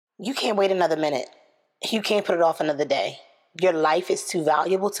You can't wait another minute. You can't put it off another day. Your life is too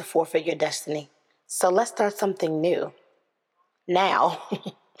valuable to forfeit your destiny. So let's start something new. Now.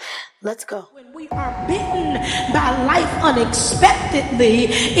 Let's go. When we are bitten by life unexpectedly,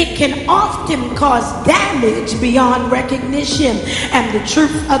 it can often cause damage beyond recognition. And the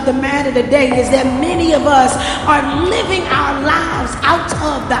truth of the matter today is that many of us are living our lives out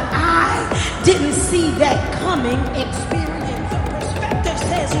of the eye, didn't see that coming experience. The perspective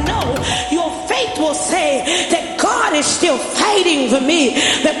says no. Your faith will say that God is still fighting for me.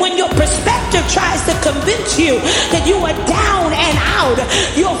 That when your perspective tries to convince you that you are down and out,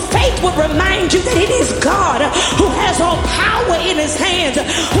 your faith will remind you that it is God who has all power in his hands,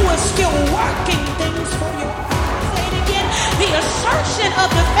 who is still working things for you. Say it again. The assertion of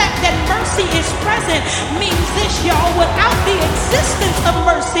the fact that mercy is present means this, y'all. Without the existence of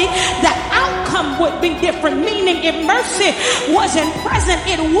mercy, the outcome would be different. Meaning, if mercy wasn't present,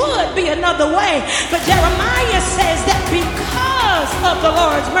 it would be another way. But Jeremiah says that because of the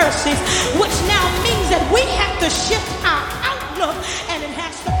Lord's mercies, which now means that we have to shift our outlook, and it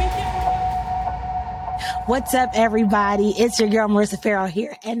has to be different. What's up, everybody? It's your girl, Marissa Farrell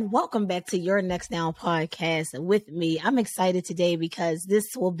here, and welcome back to Your Next Now podcast with me. I'm excited today because this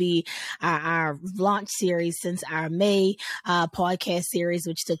will be our launch series since our May podcast series,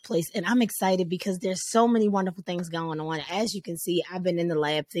 which took place. And I'm excited because there's so many wonderful things going on. As you can see, I've been in the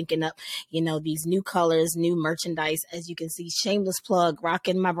lab thinking up, these new colors, new merchandise. As you can see, shameless plug,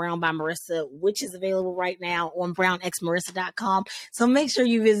 rocking my Brown by Marissa, which is available right now on brownxmarissa.com. So make sure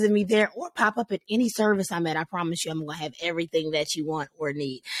you visit me there or pop up at any service I'm at. I promise you, I'm going to have everything that you want or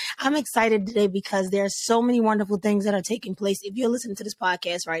need. I'm excited today because there are so many wonderful things that are taking place. If you're listening to this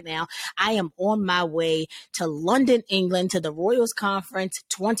podcast right now, I am on my way to London, England, to the Royals Conference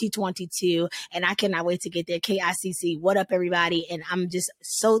 2022, and I cannot wait to get there. KICC, what up, everybody? And I'm just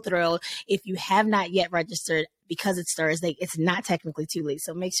so thrilled. If you have not yet registered, because it's Thursday, it's not technically too late.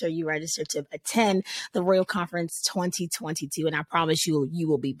 So make sure you register to attend the Royal Conference 2022. And I promise you, you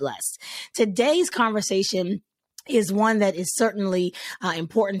will be blessed. Today's conversation is one that is certainly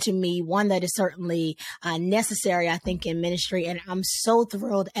important to me, one that is certainly necessary, I think, in ministry. And I'm so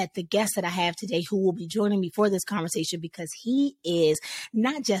thrilled at the guest that I have today who will be joining me for this conversation, because he is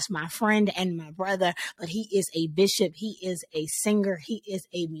not just my friend and my brother, but he is a bishop. He is a singer. He is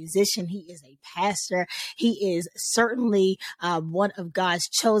a musician. He is a pastor. He is certainly one of God's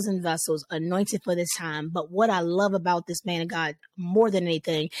chosen vessels, anointed for this time. But what I love about this man of God more than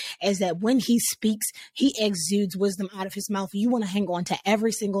anything is that when he speaks, he exudes wisdom out of his mouth. You want to hang on to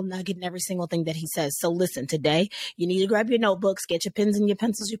every single nugget and every single thing that he says. So listen, today you need to grab your notebooks, get your pens and your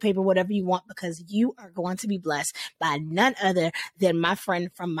pencils, your paper, whatever you want, because you are going to be blessed by none other than my friend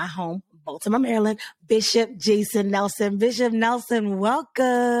from my home, Baltimore, Maryland, Bishop Jason Nelson. Bishop Nelson,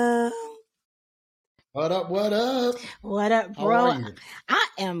 welcome. What up? What up? What up, bro? I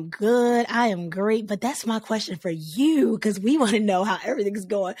am good. I am great. But that's my question for you, because we want to know how everything's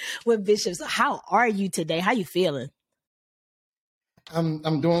going with Bishop. So how are you today? How you feeling?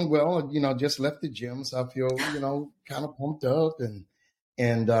 I'm doing well. Just left the gym, so I feel, kind of pumped up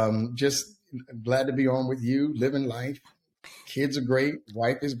and just glad to be on with you, living life. Kids are great.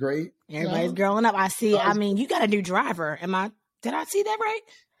 Wife is great. Everybody's growing up. I see. I mean, you got a new driver. Did I see that right?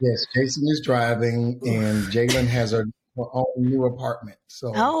 Yes, Jason is driving, and Jalen has her own new apartment.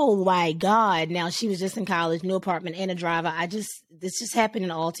 So, oh my God! Now she was just in college, new apartment and a driver. This just happening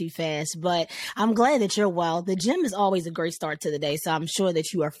all too fast. But I'm glad that you're well. The gym is always a great start to the day, so I'm sure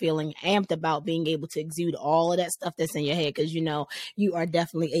that you are feeling amped about being able to exude all of that stuff that's in your head, because you are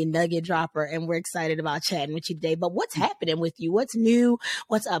definitely a nugget dropper, and we're excited about chatting with you today. But what's happening with you? What's new?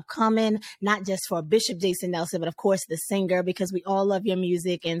 What's upcoming? Not just for Bishop Jason Nelson, but of course the singer, because we all love your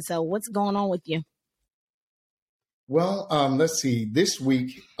music. And so, what's going on with you? Well, let's see. This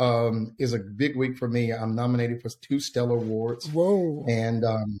week is a big week for me. I'm nominated for 2 Stellar Awards. Whoa. And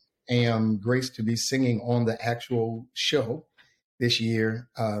am graced to be singing on the actual show this year.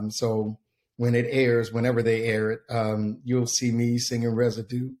 So when it airs, whenever they air it, you'll see me singing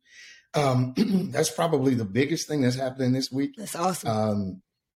Residue. That's probably the biggest thing that's happening this week. That's awesome.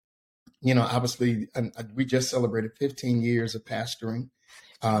 Obviously, we just celebrated 15 years of pastoring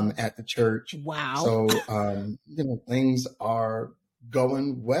at the church. Wow. So, things are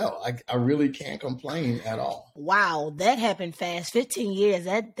going well. I really can't complain at all. Wow. That happened fast. 15 years.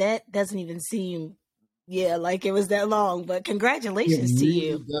 That doesn't even seem, like it was that long, but congratulations to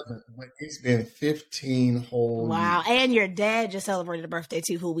you. But it's been 15 whole Wow. years. And your dad just celebrated a birthday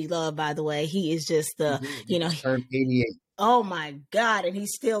too, who we love, by the way. He is just He turned 88. Oh my God. And he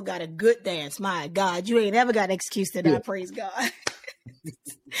still got a good dance. My God. You ain't ever got an excuse to not praise God.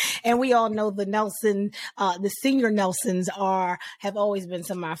 And we all know the senior Nelsons have always been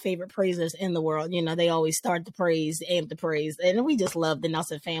some of my favorite praisers in the world. You know, they always start the praise, amp the praise. And we just love the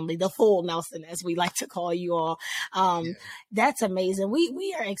Nelson family, the full Nelson, as we like to call you all. That's amazing.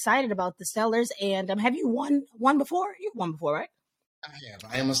 We are excited about the Stellars. And have you won before? You've won before, right? I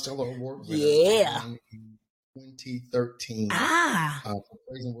have. I am a Stellar Award winner. Yeah. In 2013. For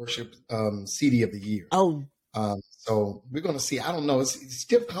Praise and Worship CD of the Year. Oh. So we're going to see. I don't know. It's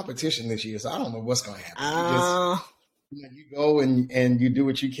stiff competition this year, so I don't know what's going to happen. You go and you do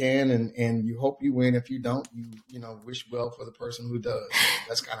what you can, and you hope you win. If you don't, you wish well for the person who does.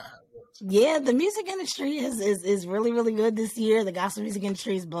 That's kind of how it works. Yeah, the music industry is really, really good this year. The gospel music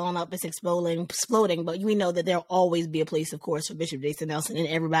industry is blown up. It's exploding. But we know that there'll always be a place, of course, for Bishop Jason Nelson and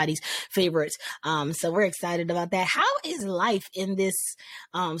everybody's favorites. So we're excited about that. How is life in this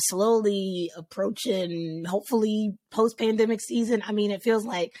slowly approaching, hopefully post-pandemic season? I mean, it feels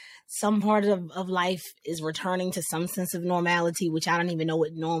like some part of life is returning to some sense of normality, which I don't even know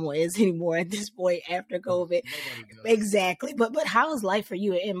what normal is anymore at this point after COVID. Exactly. But how is life for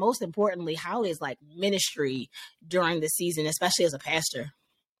you? And most importantly, how is like ministry during the season, especially as a pastor?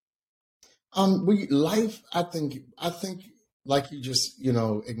 I think like you just,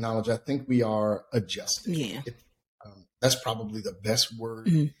 acknowledge, I think we are adjusting. Yeah. That's probably the best word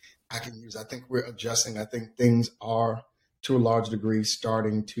I can use. I think we're adjusting. I think things are, to a large degree,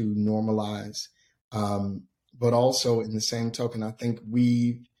 starting to normalize. But also in the same token, I think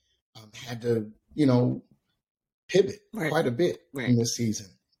we've had to, pivot quite a bit in this season.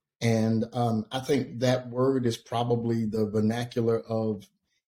 And I think that word is probably the vernacular of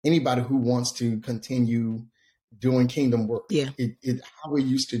anybody who wants to continue doing kingdom work. Yeah. How we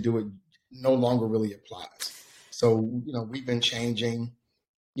used to do it no longer really applies. So, we've been changing,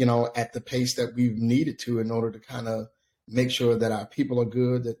 at the pace that we've needed to in order to kind of make sure that our people are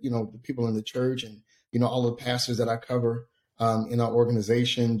good, that, the people in the church and, all the pastors that I cover in our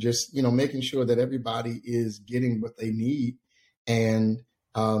organization, just, making sure that everybody is getting what they need and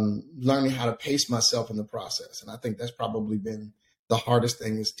learning how to pace myself in the process. And I think that's probably been the hardest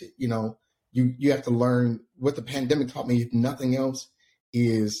thing is to, you have to learn what the pandemic taught me, if nothing else,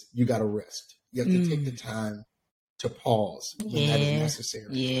 is you got to rest. You have to take the time to pause when that is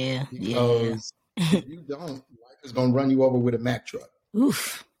necessary. Yeah. Because if you don't, life is going to run you over with a Mack truck.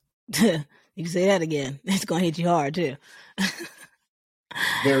 Oof. You can say that again. It's going to hit you hard too.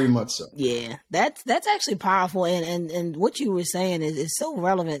 Very much so. Yeah, that's actually powerful. And what you were saying is so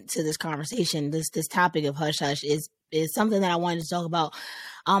relevant to this conversation. This topic of hush hush is something that I wanted to talk about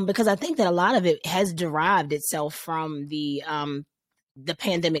because I think that a lot of it has derived itself from the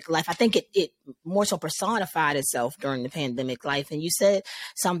pandemic life. I think it more so personified itself during the pandemic life. And you said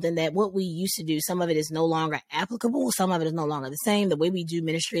something that what we used to do, some of it is no longer applicable. Some of it is no longer the same. The way we do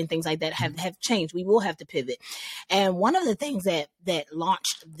ministry and things like that have changed. We will have to pivot. And one of the things that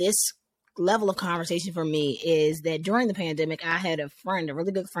launched this level of conversation for me is that during the pandemic, I had a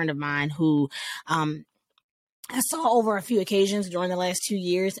really good friend of mine who, I saw over a few occasions during the last 2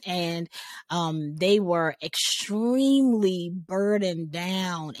 years, and they were extremely burdened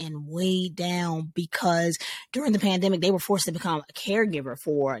down and weighed down because during the pandemic, they were forced to become a caregiver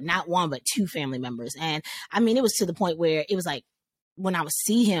for not one, but two family members. And I mean, it was to the point where it was like, when I would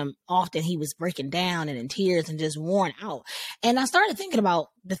see him often, he was breaking down and in tears and just worn out. And I started thinking about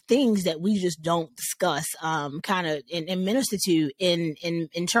the things that we just don't discuss, kind of and minister to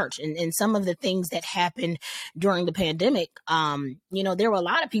in church and some of the things that happened during the pandemic. There were a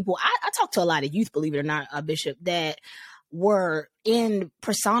lot of people, I talked to a lot of youth, believe it or not, Bishop, that were in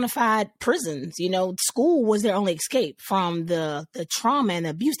personified prisons. School was their only escape from the trauma and the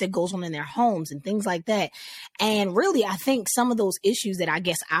abuse that goes on in their homes and things like that. And really, I think some of those issues that I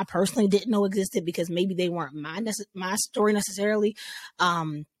guess I personally didn't know existed because maybe they weren't my story necessarily.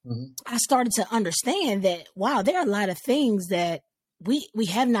 I started to understand that, wow, there are a lot of things that we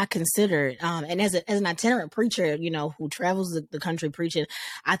have not considered. And as an itinerant preacher, who travels the country preaching,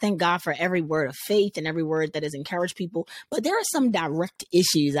 I thank God for every word of faith and every word that has encouraged people. But there are some direct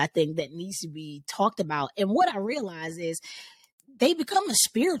issues I think that needs to be talked about. And what I realize is they become a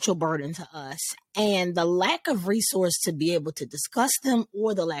spiritual burden to us, and the lack of resource to be able to discuss them,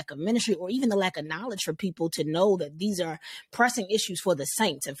 or the lack of ministry, or even the lack of knowledge for people to know that these are pressing issues for the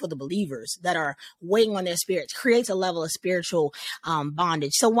saints and for the believers that are weighing on their spirits, creates a level of spiritual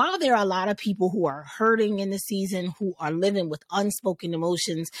bondage. So while there are a lot of people who are hurting in the season, who are living with unspoken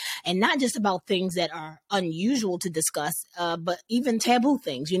emotions, and not just about things that are unusual to discuss, but even taboo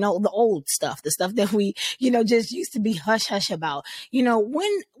things, the old stuff, the stuff that we, just used to be hush hush about.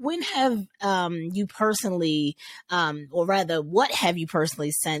 about, when have you personally, or rather, what have you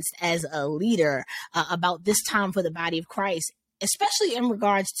personally sensed as a leader about this time for the body of Christ, especially in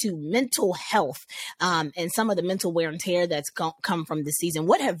regards to mental health and some of the mental wear and tear that's come from this season?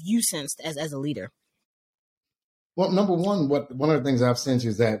 What have you sensed as a leader? Well, number one, one of the things I've sensed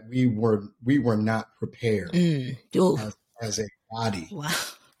is that we were not prepared as a body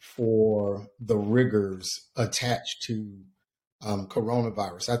for the rigors attached to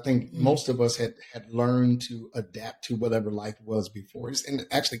coronavirus. I think most of us had learned to adapt to whatever life was before. It's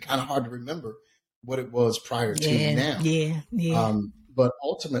actually kind of hard to remember what it was prior to now. Yeah. But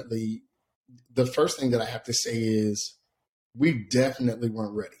ultimately, the first thing that I have to say is we definitely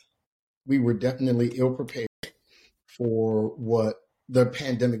weren't ready. We were definitely ill prepared for what the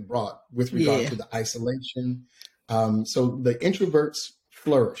pandemic brought with regard to the isolation. So the introverts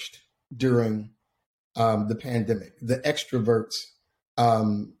flourished during the pandemic. The extroverts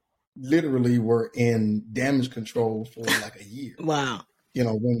literally were in damage control for like a year. Wow.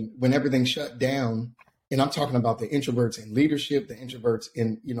 When everything shut down, and I'm talking about the introverts in leadership, the introverts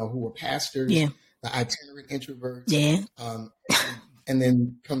in, who were pastors, the itinerant introverts, and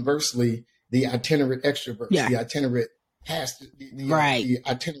then conversely, the itinerant extroverts, the itinerant pastors, the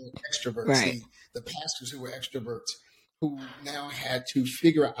itinerant extroverts, the pastors who were extroverts, who now had to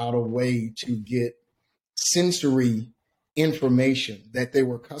figure out a way to get sensory information that they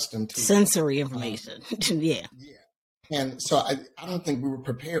were accustomed to. Sensory information. Yeah. And so I don't think we were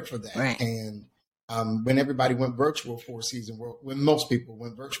prepared for that. Right. And when everybody went virtual for a season, when most people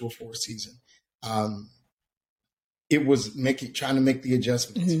went virtual for a season, it was trying to make the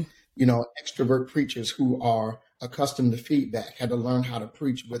adjustments. Extrovert preachers who are accustomed to feedback had to learn how to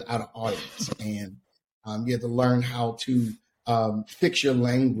preach without an audience. And you had to learn how to fix your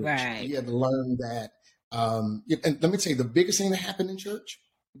language. Right. You had to learn that. And let me tell you, the biggest thing that happened in church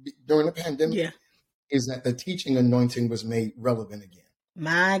during the pandemic is that the teaching anointing was made relevant again.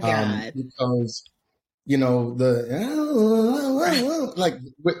 My God. Because,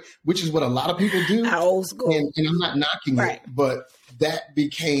 which is what a lot of people do. Old school. And I'm not knocking it, but that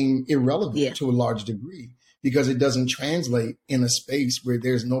became irrelevant to a large degree because it doesn't translate in a space where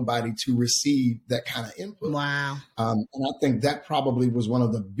there's nobody to receive that kind of input. Wow. And I think that probably was one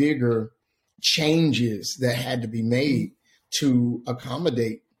of the bigger changes that had to be made to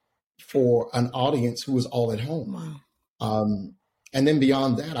accommodate for an audience who was all at home. Wow. And then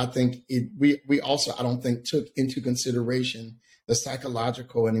beyond that, I think we also, I don't think, took into consideration the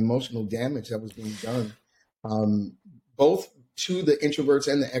psychological and emotional damage that was being done, both to the introverts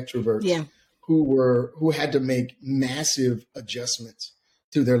and the extroverts, who had to make massive adjustments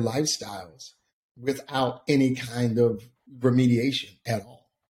to their lifestyles without any kind of remediation at all.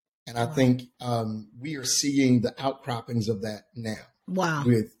 And I think we are seeing the outcroppings of that now. Wow.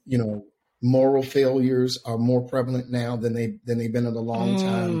 With, moral failures are more prevalent now than they've been in a long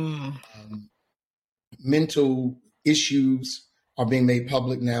time. Mental issues are being made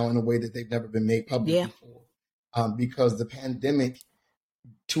public now in a way that they've never been made public before. Because the pandemic,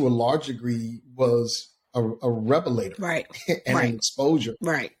 to a large degree, was a revelator, and an exposure,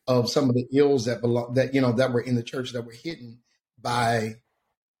 of some of the ills that that were in the church that were hidden by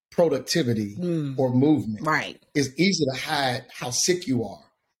productivity or movement. It's easy to hide how sick you are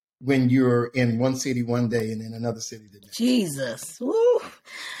when you're in one city one day and in another city the next. Jesus. Woo.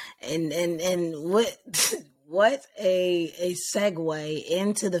 And what a segue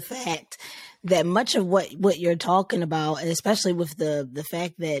into the fact that much of what you're talking about, and especially with the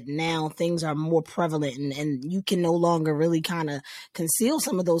fact that now things are more prevalent and you can no longer really kind of conceal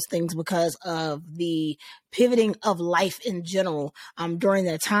some of those things because of the pivoting of life in general during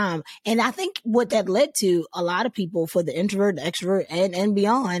that time. And I think what that led to a lot of people, for the introvert, the extrovert, and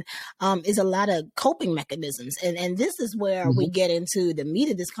beyond, is a lot of coping mechanisms. And this is where we get into the meat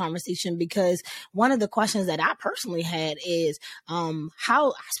of this conversation, because one of the questions that I personally had is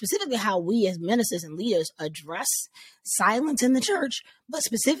how we as ministers and leaders address silence in the church, but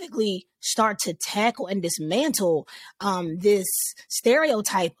specifically start to tackle and dismantle this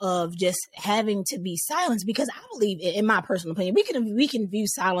stereotype of just having to be silenced. Because I believe, in my personal opinion, we can view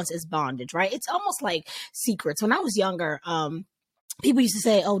silence as bondage, right? It's almost like secrets. When I was younger, people used to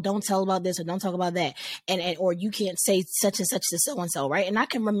say, "Oh, don't tell about this or don't talk about that," and or you can't say such and such to so and so, right? And I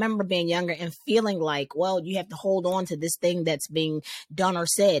can remember being younger and feeling like, well, you have to hold on to this thing that's being done or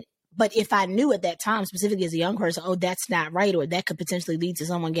said. But if I knew at that time, specifically as a young person, oh, that's not right, or that could potentially lead to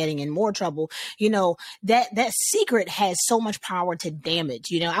someone getting in more trouble, that secret has so much power to damage.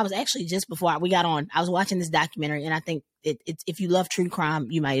 I was actually, just before we got on, I was watching this documentary, and I think if you love true crime,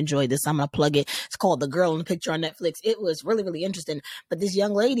 you might enjoy this. I'm going to plug it. It's called The Girl in the Picture on Netflix. It was really, really interesting. But this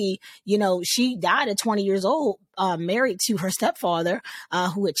young lady, she died at 20 years old, married to her stepfather,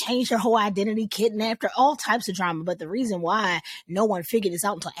 who had changed her whole identity, kidnapped her, all types of drama. But the reason why no one figured this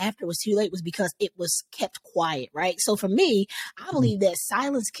out until after it was too late was because it was kept quiet, right? So for me, I believe that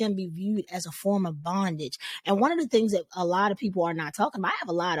silence can be viewed as a form of bondage. And one of the things that a lot of people are not talking about, I have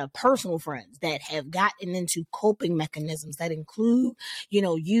a lot of personal friends that have gotten into coping mechanisms that include,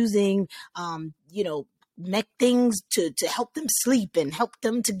 using, things to help them sleep and help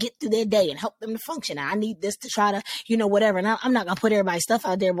them to get through their day and help them to function. I need this to try to, whatever. And I'm not going to put everybody's stuff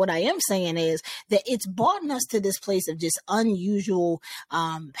out there. What I am saying is that it's brought us to this place of just unusual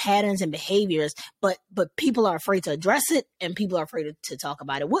patterns and behaviors, but people are afraid to address it and people are afraid to talk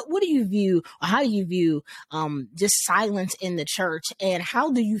about it. What do you view, or how do you view just silence in the church, and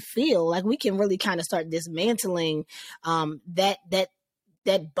how do you feel like we can really kind of start dismantling that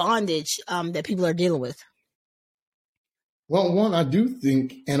bondage that people are dealing with? Well, one, I do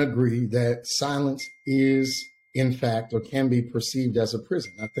think and agree that silence is, in fact, or can be perceived as a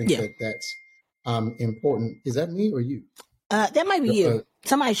prison. I think that's important. Is that me or you? That might be you.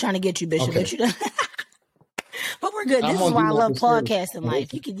 Somebody's trying to get you, Bishop. Okay. But we're good. This is why I love podcasting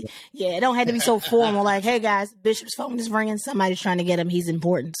life. You can, it don't have to be so formal. Like, hey guys, Bishop's phone is ringing. Somebody's trying to get him. He's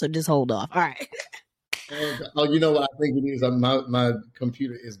important, so just hold off. All right. Oh, you know what I think it is? My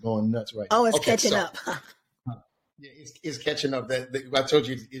computer is going nuts right now. Oh, it's catching up. Yeah, it's catching up. That I told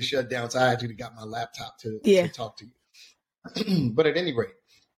you it shut down, so I actually got my laptop to talk to you. But at any rate,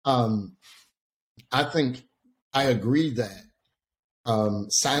 I think I agree that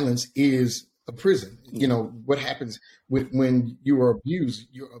silence is a prison. What happens when you are abused?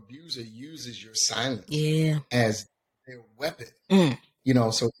 Your abuser uses your silence as their weapon.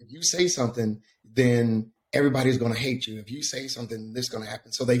 So if you say something, then everybody's going to hate you. If you say something, this is going to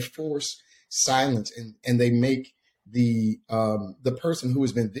happen. So they force silence and they make the person who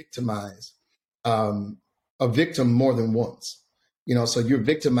has been victimized a victim more than once. So you're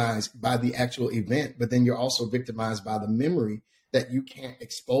victimized by the actual event, but then you're also victimized by the memory that you can't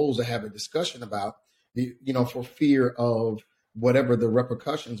expose or have a discussion about, for fear of whatever the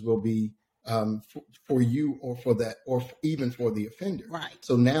repercussions will be for you or for that, or even for the offender. Right.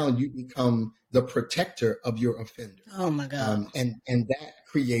 So now you become the protector of your offender. Oh my God. And that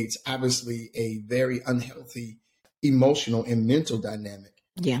creates obviously a very unhealthy emotional and mental dynamic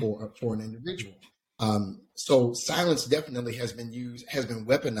for an individual. So silence definitely has been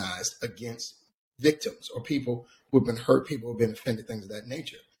weaponized against victims or people who have been hurt, people who have been offended, things of that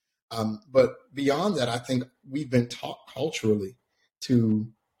nature. But beyond that, I think we've been taught culturally to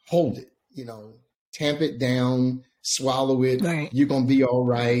hold it, tamp it down, swallow it. Right. You're going to be all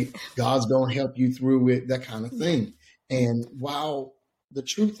right. God's going to help you through it, that kind of thing. And while the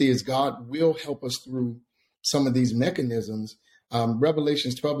truth is God will help us through some of these mechanisms,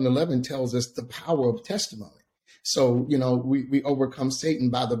 Revelations 12:11 tells us the power of testimony. So, we overcome Satan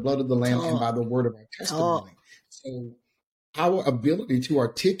by the blood of the Lamb and by the word of our testimony. So our ability to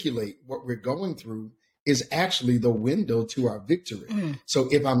articulate what we're going through is actually the window to our victory. So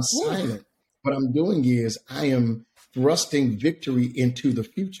if I'm silent, what I'm doing is I am thrusting victory into the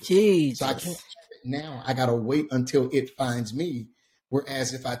future. Jesus. So I can't have it now. I got to wait until it finds me.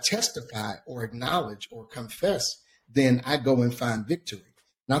 Whereas if I testify or acknowledge or confess, then I go and find victory.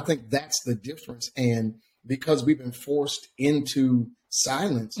 And I think that's the difference. And because we've been forced into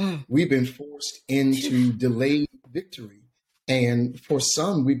silence, we've been forced into delayed victory. And for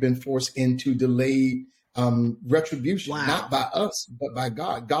some, we've been forced into delayed retribution, not by us, but by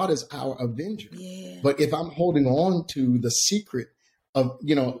God. God is our avenger. Yeah. But if I'm holding on to the secret of,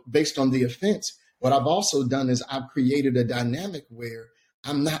 based on the offense, what I've also done is I've created a dynamic where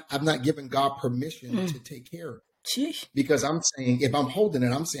I'm not giving God permission to take care of it. Sheesh. Because I'm saying, if I'm holding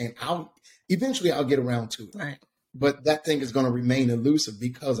it, I'm saying eventually I'll get around to it. Right. But that thing is going to remain elusive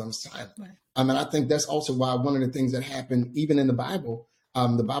because I'm silent. Right. I think that's also why one of the things that happened, even in the Bible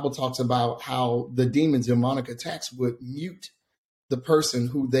talks about how the demons, demonic attacks would mute the person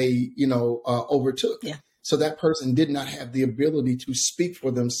who they, overtook. Yeah. So that person did not have the ability to speak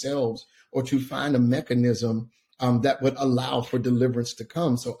for themselves or to find a mechanism that would allow for deliverance to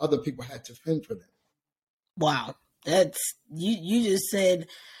come. So other people had to fend for them. Wow. That's, you just said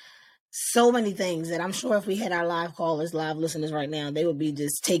so many things that I'm sure if we had our live callers, live listeners right now, they would be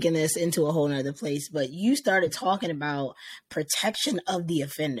just taking this into a whole nother place. But you started talking about protection of the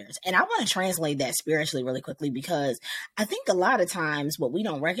offenders. And I want to translate that spiritually really quickly, because I think a lot of times what we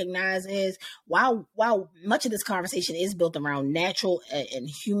don't recognize is while much of this conversation is built around natural and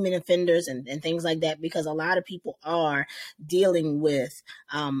human offenders and things like that, because a lot of people are dealing with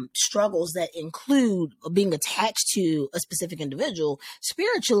struggles that include being attached to a specific individual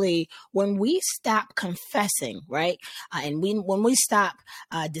spiritually. When we stop confessing, right, and when we stop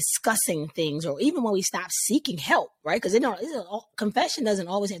discussing things, or even when we stop seeking help, right, because confession doesn't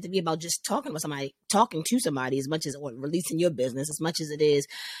always have to be about just talking to somebody as much as, or releasing your business, as much as it is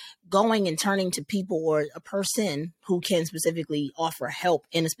going and turning to people or a person who can specifically offer help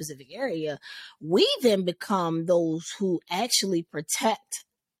in a specific area. We then become those who actually protect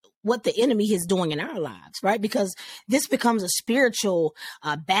what the enemy is doing in our lives, right? Because this becomes a spiritual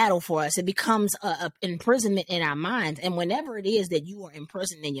battle for us. It becomes a imprisonment in our minds. And whenever it is that you are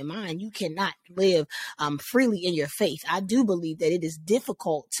imprisoned in your mind, you cannot live freely in your faith. I do believe that it is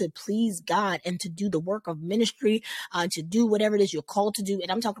difficult to please God and to do the work of ministry, to do whatever it is you're called to do.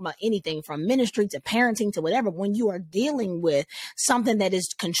 And I'm talking about anything from ministry to parenting to whatever, when you are dealing with something that is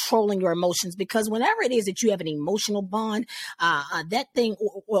controlling your emotions. Because whenever it is that you have an emotional bond, that thing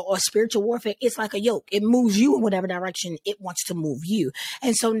or spiritual warfare, it's like a yoke. It moves you in whatever direction it wants to move you.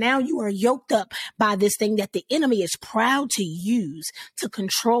 And so now you are yoked up by this thing that the enemy is proud to use to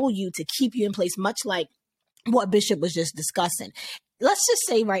control you, to keep you in place, much like what Bishop was just discussing. Let's just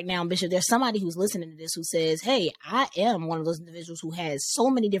say right now, Bishop, there's somebody who's listening to this who says, hey, I am one of those individuals who has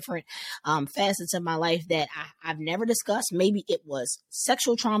so many different facets of my life that I've never discussed. Maybe it was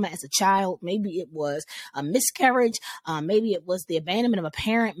sexual trauma as a child. Maybe it was a miscarriage. Maybe it was the abandonment of a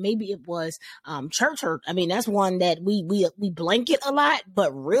parent. Maybe it was church hurt. I mean, that's one that we blanket a lot,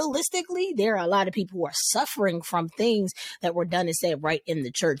 but realistically, there are a lot of people who are suffering from things that were done and said right in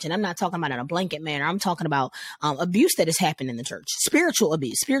the church. And I'm not talking about in a blanket manner. I'm talking about abuse that has happened in the church. Spiritual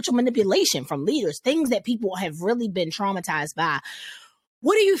abuse, spiritual manipulation from leaders, things that people have really been traumatized by.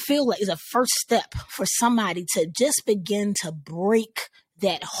 What do you feel like is a first step for somebody to just begin to break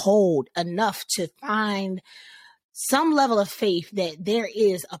that hold enough to find some level of faith that there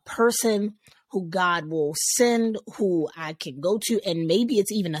is a person who God will send, who I can go to, and maybe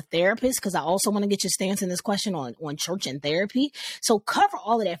it's even a therapist, because I also want to get your stance in this question on church and therapy. So cover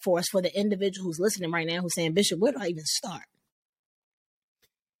all of that for us, for the individual who's listening right now who's saying, Bishop, where do I even start?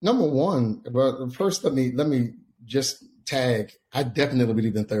 Number one, well, first let me just tag. I definitely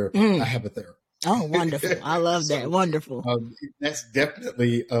believe in therapy. I have a therapist. Oh, wonderful! I love that. Wonderful. That's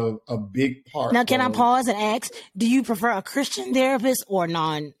definitely a big part. Now, can I pause and ask? Do you prefer a Christian therapist or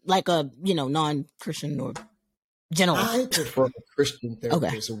non-Christian or general? I prefer a Christian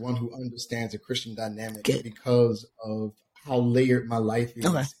therapist, okay. One who understands the Christian dynamic. Good. Because of how layered my life is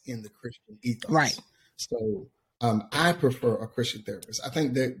in the Christian ethos. Right. So. I prefer a Christian therapist. I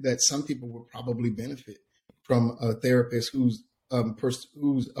think that some people would probably benefit from a therapist whose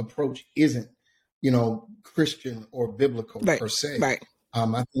approach isn't, Christian or biblical per se. Right.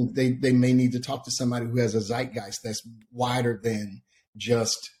 I think they may need to talk to somebody who has a zeitgeist that's wider than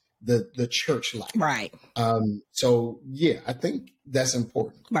just the church life. Right. So yeah, I think that's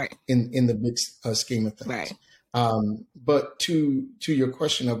important. Right. In the big scheme of things. Right. But to your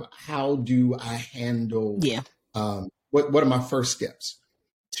question of how do I handle? Yeah. What are my first steps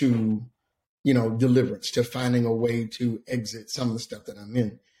to, deliverance, to finding a way to exit some of the stuff that I'm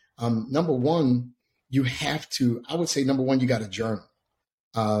in? Number one, you got to journal.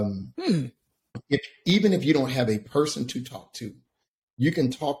 Even if you don't have a person to talk to, you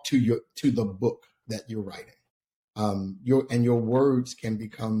can talk to the book that you're writing. Your words can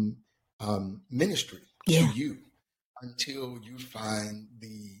become ministry to you until you find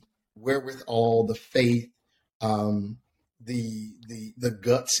the wherewithal, the faith, the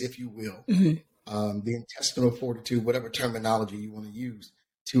guts, if you will, the intestinal fortitude, whatever terminology you want to use,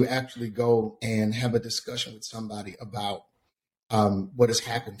 to actually go and have a discussion with somebody about what has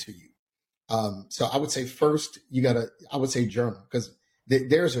happened to you. So I would say first, I would say journal, because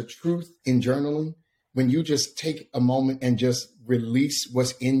there's a truth in journaling. When you just take a moment and just release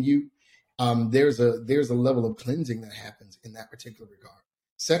what's in you, there's a level of cleansing that happens in that particular regard.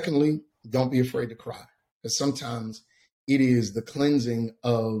 Secondly, don't be afraid to cry. Because sometimes it is the cleansing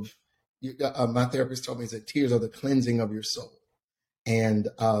of, my therapist told me that tears are the cleansing of your soul. And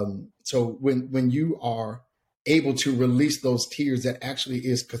so when you are able to release those tears, that actually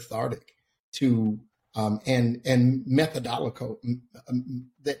is cathartic to, and methodological,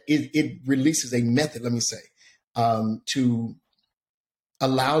 that it releases a method, let me say, to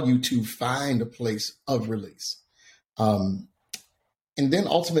allow you to find a place of release. And then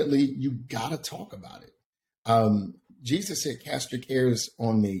ultimately, you got to talk about it. Jesus said, cast your cares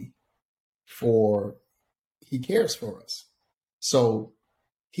on me, for he cares for us. So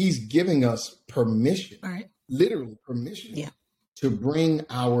he's giving us permission, Right. literally permission, to bring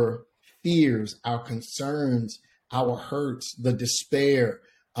our fears, our concerns, our hurts, the despair,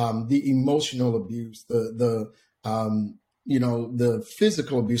 the emotional abuse, the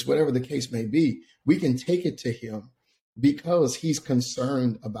physical abuse, whatever the case may be. We can take it to him because he's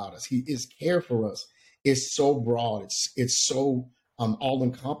concerned about us. His care for us is so broad. It's so all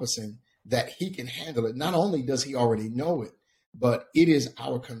encompassing that he can handle it. Not only does he already know it, but it is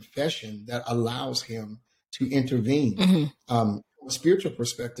our confession that allows him to intervene. From a spiritual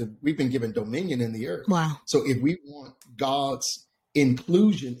perspective, we've been given dominion in the earth. Wow. So if we want God's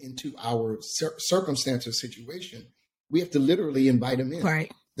inclusion into our circumstance or situation, we have to literally invite him in.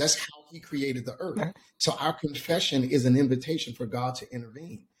 Right. That's how he created the earth. Right. So our confession is an invitation for God to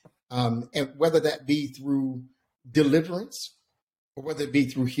intervene. And whether that be through deliverance or whether it be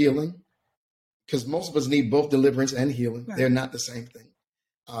through healing, because most of us need both deliverance and healing. Right. They're not the same thing.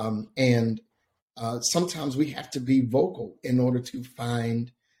 And sometimes we have to be vocal in order to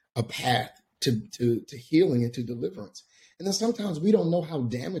find a path to healing and to deliverance. And then sometimes we don't know how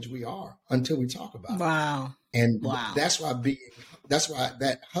damaged we are until we talk about it. Wow. And that's why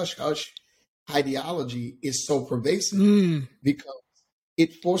that hush hush ideology is so pervasive, because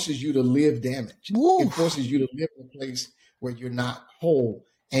it forces you to live damaged. Woo. It forces you to live in a place where you're not whole,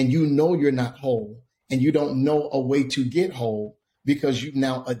 and you know you're not whole, and you don't know a way to get whole because you've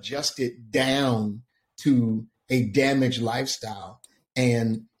now adjusted down to a damaged lifestyle.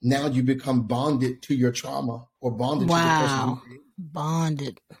 And now you become bonded to your trauma or bonded to the person who created you.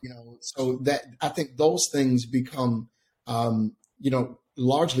 Bonded. So that I think those things become,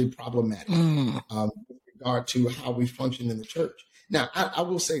 largely problematic with regard to how we function in the church. Now, I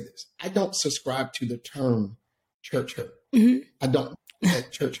will say this. I don't subscribe to the term church hurt. I don't.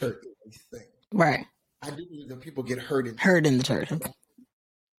 That church hurt is a thing. Right. I do believe that people get hurt in the church.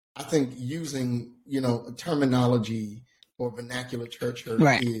 I think using, a terminology or vernacular church hurt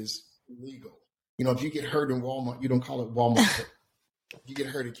is illegal. If you get hurt in Walmart, you don't call it Walmart hurt. If you get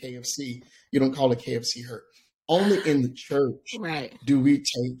hurt at KFC, you don't call it KFC hurt. Only in the church do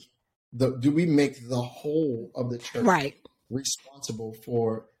we make the whole of the church responsible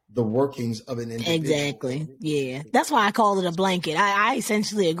for the workings of an individual. Exactly. Yeah. That's why I call it a blanket. I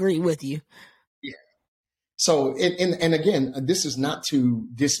essentially agree with you. Yeah. So, and again, this is not to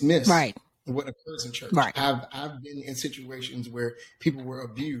dismiss what occurs in church. Right. I've been in situations where people were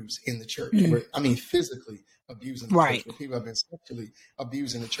abused in the church, physically abused in the church, where people have been sexually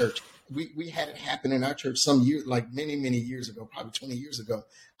abused in the church. We had it happen in our church some years, like many, many years ago, probably 20 years ago.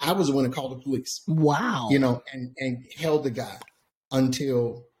 I was the one that called the police. Wow. And held the guy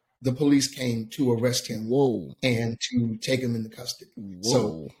until the police came to arrest him. Whoa. And to take him into custody.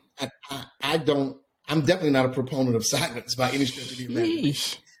 Whoa. So I'm definitely not a proponent of silence by any stretch of the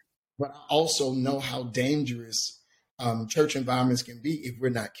imagination. But I also know how dangerous church environments can be if we're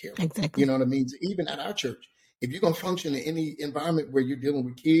not careful. Exactly. You know what I mean? So even at our church, if you're going to function in any environment where you're dealing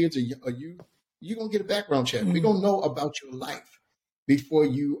with kids or you're going to get a background check. We're going to know about your life before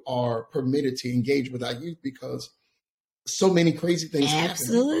you are permitted to engage with our youth, because so many crazy things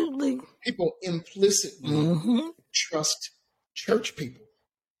happen. People implicitly trust church people,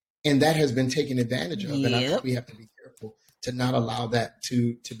 and that has been taken advantage of. And I think we have to be careful to not allow that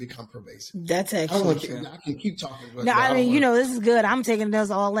to become pervasive. That's actually true. I can keep talking. But no, I mean, this is good. I'm taking this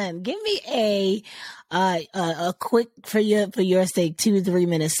all in. Give me a quick, for your sake, 2-3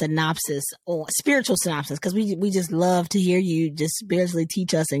 minute synopsis or spiritual synopsis, because we just love to hear you just spiritually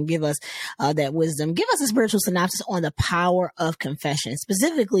teach us and give us that wisdom. Give us a spiritual synopsis on the power of confession,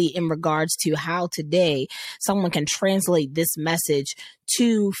 specifically in regards to how today someone can translate this message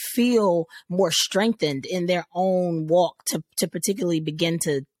to feel more strengthened in their own walk, to particularly begin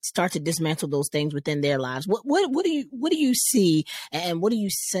to start to dismantle those things within their lives. What do you see, and what do you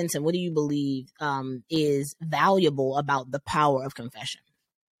sense, and what do you believe is valuable about the power of confession?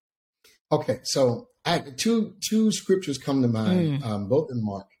 Okay, so two scriptures come to mind, both in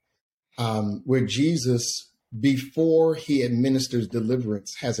Mark, where Jesus, before he administers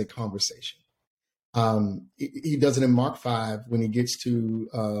deliverance, has a conversation. He does it in Mark 5 when he gets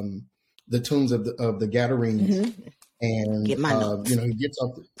to the tombs of the Gadarenes, and get my notes. He gets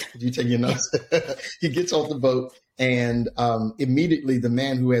off. Did you take your notes? He gets off the boat, and immediately the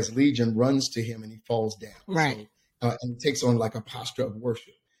man who has legion runs to him, and he falls down. Right, and takes on like a posture of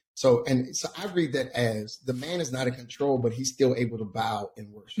worship. So I read that as the man is not in control, but he's still able to bow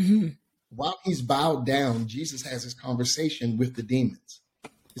in worship. Mm-hmm. While he's bowed down, Jesus has this conversation with the demons.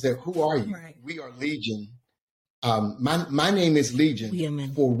 He said, "Who are you?" Right. "We are Legion. My name is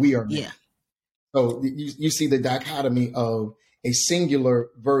Legion, for we are many." Yeah. So you see the dichotomy of a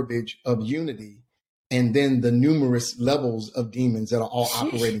singular verbiage of unity, and then the numerous levels of demons that are all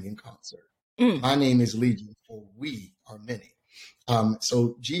operating in concert. My name is Legion, for we are many.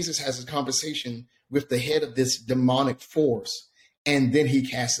 So Jesus has a conversation with the head of this demonic force, and then he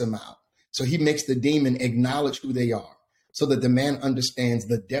casts them out. So he makes the demon acknowledge who they are, so that the man understands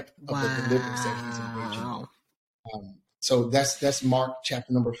the depth of the deliverance that he's engaging in. So that's Mark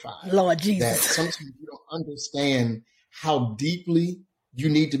chapter number 5. Lord Jesus. That sometimes you don't understand how deeply you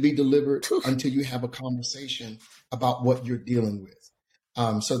need to be delivered until you have a conversation about what you're dealing with.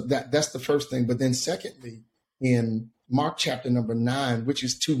 So that's the first thing. But then secondly, in Mark chapter number 9, which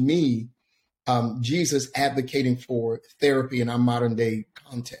is to me, Jesus advocating for therapy in our modern day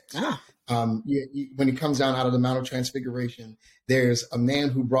context. When he comes down out of the Mount of Transfiguration, there's a man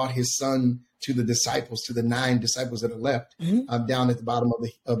who brought his son to the disciples, to the 9 disciples that are left down at the bottom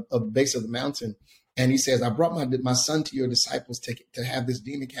of the base of the mountain. And he says, "I brought my son to your disciples to have this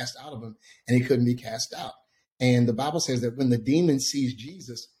demon cast out of him," and he couldn't be cast out. And the Bible says that when the demon sees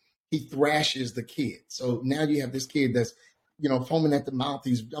Jesus, he thrashes the kid. So now you have this kid that's, foaming at the mouth.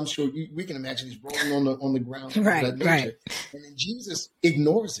 I'm sure we can imagine he's rolling on the ground. Right. And then Jesus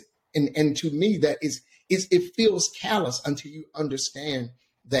ignores it. And to me, it feels callous until you understand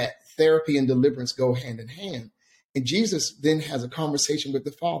that therapy and deliverance go hand in hand. And Jesus then has a conversation with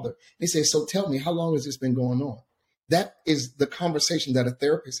the Father. He says, "So tell me, how long has this been going on?" That is the conversation that a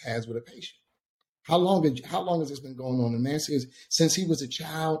therapist has with a patient. How long has this been going on? And man says, since he was a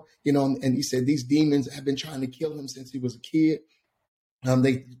child, and he said these demons have been trying to kill him since he was a kid.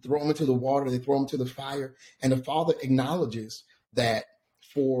 They throw him into the water, they throw him to the fire. And the Father acknowledges that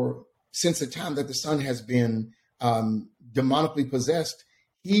since the time that the son has been demonically possessed,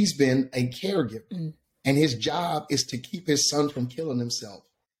 he's been a caregiver. And his job is to keep his son from killing himself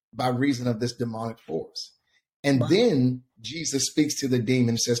by reason of this demonic force. And then Jesus speaks to the demon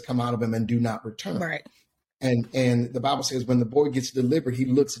and says, "Come out of him and do not return." Right. And the Bible says when the boy gets delivered, he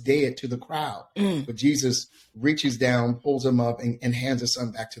looks dead to the crowd. But Jesus reaches down, pulls him up, and hands the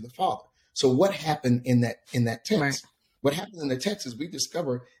son back to the Father. So what happened in that text? Right. What happened in the text is we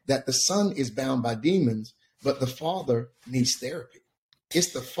discover that the son is bound by demons, but the Father needs therapy.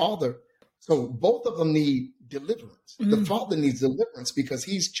 It's the Father. So both of them need deliverance. The Father needs deliverance because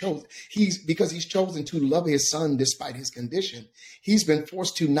he's chosen to love his son despite his condition. He's been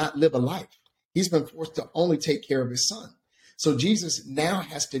forced to not live a life. He's been forced to only take care of his son. So Jesus now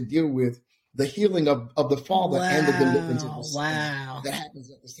has to deal with the healing of the Father and the deliverance of the son. That happens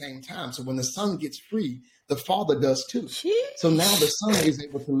at the same time. So when the son gets free, the Father does too. So now the son is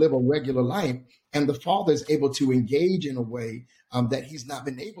able to live a regular life, and the Father is able to engage in a way that he's not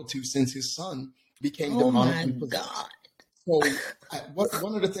been able to since his son became demonically possessed. So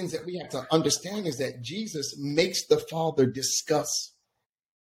one of the things that we have to understand is that Jesus makes the Father discuss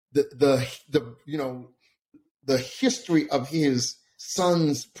the history of his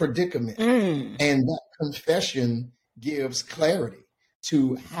son's predicament, and that confession gives clarity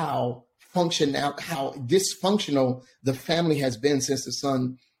to how dysfunctional the family has been since the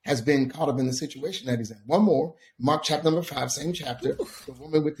son has been caught up in the situation that he's in. One more, Mark chapter number 5, same chapter, the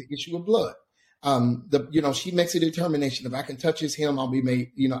woman with the issue of blood. She makes a determination: if I can touch his hem, I'll be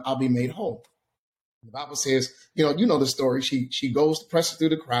made whole. The Bible says, the story. She goes, presses through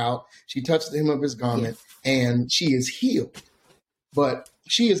the crowd. She touches the hem of his garment, and she is healed. But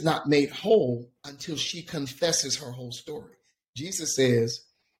she is not made whole until she confesses her whole story. Jesus says,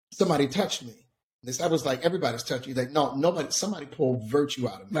 "Somebody touched me." The disciples like, "Everybody's touched you." Like, no, nobody. Somebody pulled virtue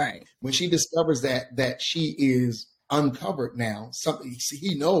out of me. Right. When she discovers that she is uncovered now, something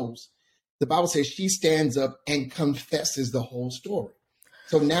he knows. The Bible says she stands up and confesses the whole story.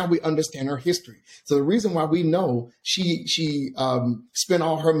 So now we understand her history. So the reason why we know she spent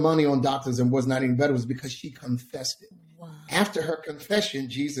all her money on doctors and was not any better was because she confessed it. Wow. After her confession,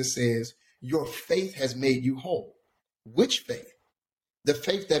 Jesus says, "Your faith has made you whole." Which faith? The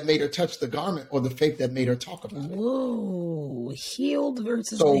faith that made her touch the garment, or the faith that made her talk about it? Whoa, healed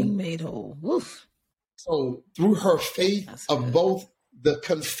versus being made whole. Woof. So through her faith of both the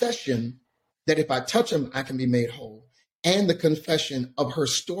confession that if I touch him, I can be made whole, and the confession of her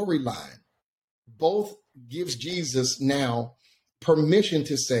storyline, both gives Jesus now permission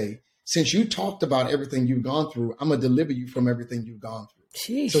to say, since you talked about everything you've gone through, I'm going to deliver you from everything you've gone through.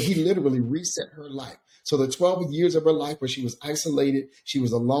 Sheesh. So he literally reset her life. So the 12 years of her life where she was isolated, she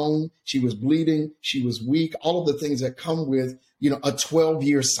was alone, she was bleeding, she was weak, all of the things that come with, a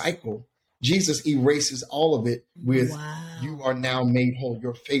 12-year cycle, Jesus erases all of it with, you are now made whole.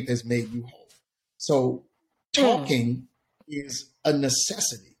 Your faith has made you whole. So talking is a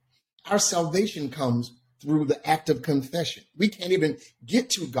necessity. Our salvation comes through the act of confession. We can't even get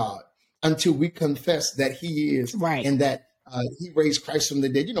to God until we confess that he is right, and that he raised Christ from the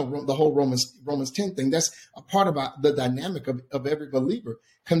dead. The whole Romans 10 thing, that's a part about the dynamic of every believer.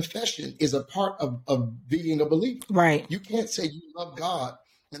 Confession is a part of being a believer. Right. You can't say you love God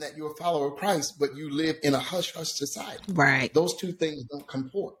and that you're a follower of Christ, but you live in a hush-hush society. Right. Those two things don't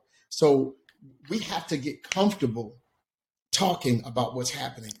comport. So we have to get comfortable talking about what's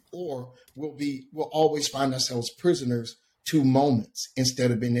happening, or we'll always find ourselves prisoners to moments instead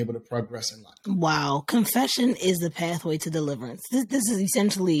of being able to progress in life. Wow. Confession is the pathway to deliverance. This is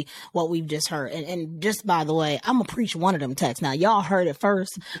essentially what we've just heard. And just by the way, I'm going to preach one of them texts. Now, y'all heard it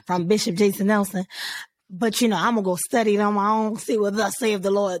first from Bishop Jason Nelson. But, I'm going to go study it on my own, see what thus saith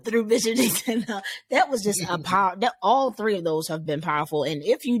the Lord through Bishop Jason. That was just a power. All three of those have been powerful. And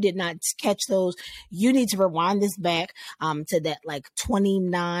if you did not catch those, you need to rewind this back to that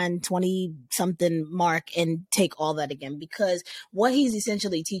 20 something mark and take all that again. Because what he's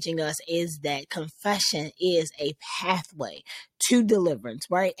essentially teaching us is that confession is a pathway to deliverance,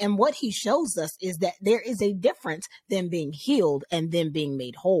 right? And what he shows us is that there is a difference than being healed and then being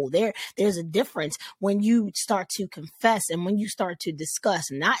made whole. There's a difference when you start to confess and when you start to discuss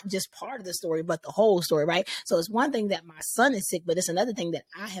not just part of the story, but the whole story, right? So it's one thing that my son is sick, but it's another thing that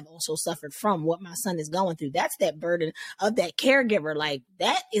I have also suffered from what my son is going through. That's that burden of that caregiver. Like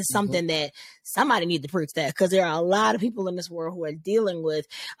that is something that somebody needs to preach that, because there are a lot of people in this world who are dealing with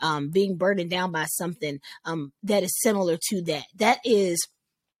being burdened down by something that is similar to that. That is,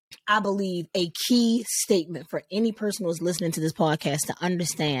 I believe, a key statement for any person who's listening to this podcast to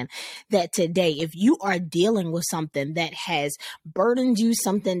understand that today, if you are dealing with something that has burdened you,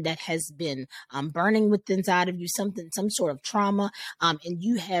 something that has been burning within inside of you, some sort of trauma, and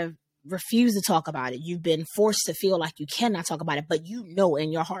you have refuse to talk about it. You've been forced to feel like you cannot talk about it, but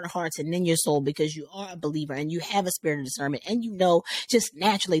in your heart of hearts and in your soul, because you are a believer and you have a spirit of discernment, and just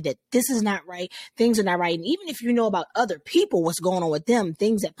naturally that this is not right, things are not right. And even if you know about other people, what's going on with them,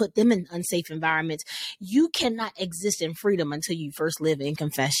 things that put them in unsafe environments, you cannot exist in freedom until you first live in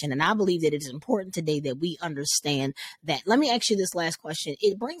confession. And I believe that it is important today that we understand that. Let me ask you this last question.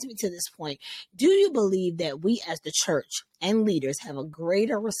 It brings me to this point. Do you believe that we as the church and leaders have a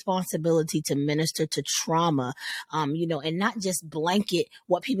greater responsibility to minister to trauma, and not just blanket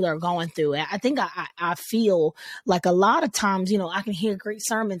what people are going through? I think I feel like a lot of times, I can hear great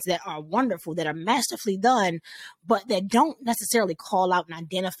sermons that are wonderful, that are masterfully done, but that don't necessarily call out and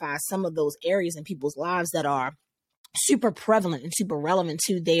identify some of those areas in people's lives that are super prevalent and super relevant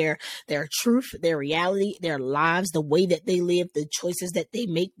to their truth, their reality, their lives, the way that they live, the choices that they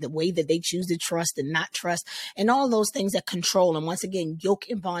make, the way that they choose to trust and not trust, and all those things that control and once again yoke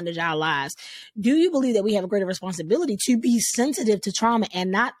and bondage our lives. Do you believe that we have a greater responsibility to be sensitive to trauma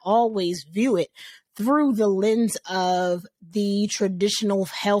and not always view it through the lens of the traditional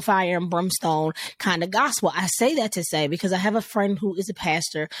hellfire and brimstone kind of gospel? I say that to say, because I have a friend who is a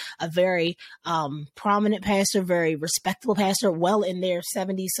pastor, a very prominent pastor, very respectable pastor, well in their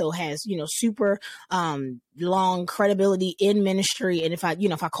 70s, so has, super long credibility in ministry. And if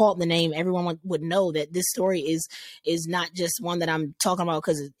I call it the name, everyone would know that this story is not just one that I'm talking about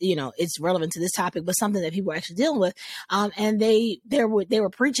because, it's relevant to this topic, but something that people are actually dealing with. And they were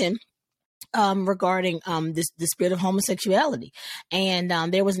preaching regarding the spirit of homosexuality, and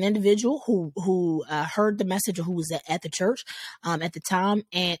there was an individual who heard the message, or who was at the church at the time,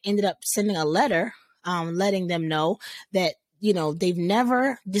 and ended up sending a letter letting them know that they've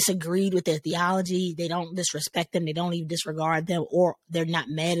never disagreed with their theology. They don't disrespect them. They don't even disregard them, or they're not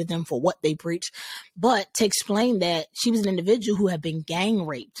mad at them for what they preach. But to explain that she was an individual who had been gang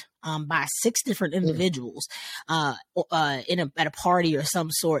raped by 6 different individuals at a party or some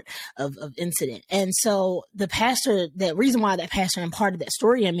sort of incident. And so the reason why that pastor imparted that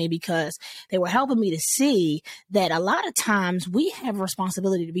story in me, because they were helping me to see that a lot of times we have a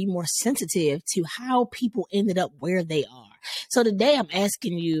responsibility to be more sensitive to how people ended up where they are. So today I'm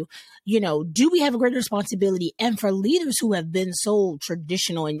asking you, do we have a greater responsibility? And for leaders who have been so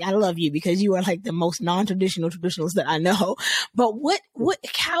traditional, and I love you because you are like the most non-traditional traditionalist that I know, but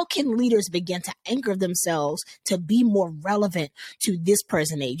how can leaders begin to anchor themselves to be more relevant to this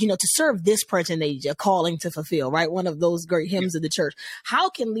present age, to serve this present age, a calling to fulfill, right? One of those great hymns of the church. How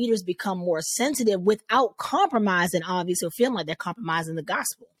can leaders become more sensitive without compromising, obviously, or feeling like they're compromising the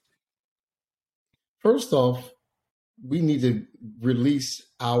gospel? First off, we need to release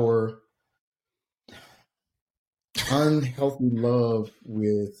our unhealthy love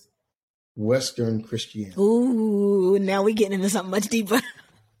with Western Christianity. Ooh, now we're getting into something much deeper.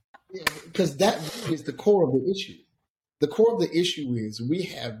 Yeah, because that is the core of the issue. The core of the issue is we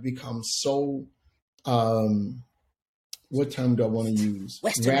have become so, what term do I want to use?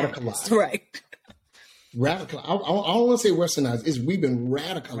 Radicalized. Right. Radical. I don't want to say westernized. We've been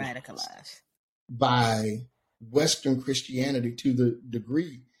radicalized by Western Christianity to the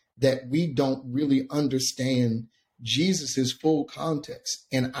degree that we don't really understand Jesus's full context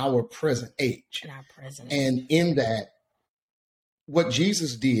in our present age. And in that, what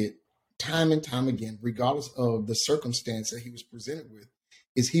Jesus did time and time again, regardless of the circumstance that he was presented with,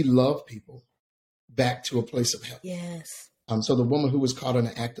 is he loved people back to a place of health. Yes. So the woman who was caught in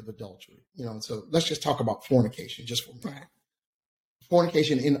an act of adultery, so let's just talk about fornication just for a minute. Right.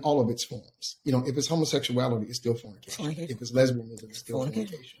 Fornication in all of its forms. If it's homosexuality, it's still fornication. If it's lesbianism, it's still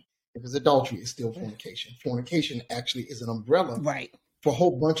fornication. If it's adultery, it's still fornication. Fornication actually is an umbrella for a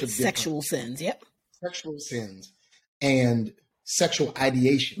whole bunch of sexual sins. Yep. Sexual sins and sexual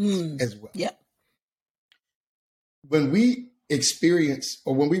ideations as well. Yep. When we experience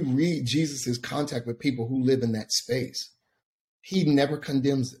or when we read Jesus's contact with people who live in that space, he never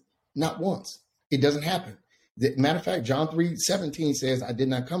condemns it. Not once. It doesn't happen. Matter of fact, John 3:17 says, I did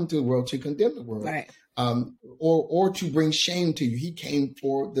not come to the world to condemn the world, right. Or to bring shame to you. He came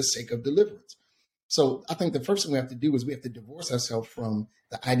for the sake of deliverance. So I think the first thing we have to do is we have to divorce ourselves from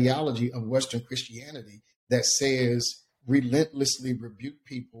the ideology of Western Christianity that says relentlessly rebuke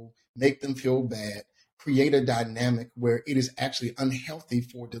people, make them feel bad, create a dynamic where it is actually unhealthy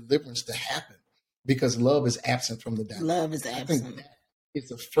for deliverance to happen because love is absent from the dynamic. Love is absent. I think that is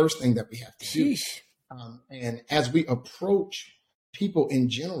the first thing that we have to do. And as we approach people in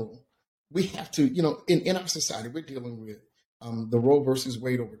general, we have to, in our society, we're dealing with the Roe versus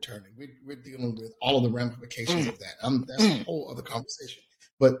Wade overturning. We're dealing with all of the ramifications of that. That's a whole other conversation.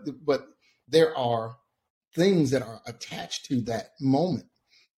 But there are things that are attached to that moment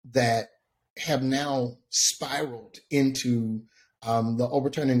that have now spiraled into the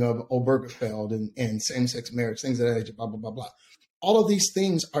overturning of Obergefell and same-sex marriage, things of that nature, blah, blah, blah, blah. All of these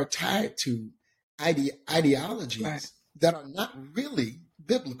things are tied to ideologies that are not really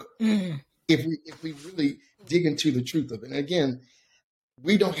biblical. If we really dig into the truth of it. And again,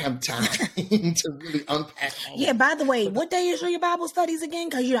 we don't have time to really unpack all Yeah, by the way, what day is your Bible studies again?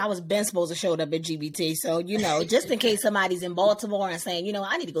 Because, I was been supposed to show up at GBT. So, just in case somebody's in Baltimore and saying,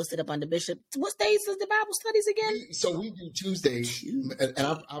 I need to go sit up under Bishop. What days is the Bible studies again? So we do Tuesdays.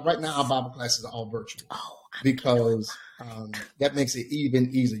 And right now our Bible classes are all virtual. Because that makes it even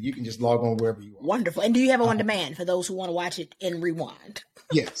easier. You can just log on wherever you are. Wonderful. And do you have it on demand for those who want to watch it in rewind?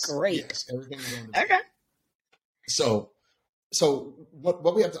 Yes. Great. Yes, everything is on demand. Okay. So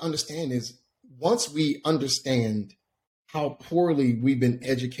what we have to understand is once we understand how poorly we've been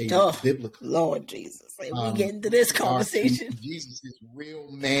educated biblically. Lord Jesus. We get into this conversation. Jesus' real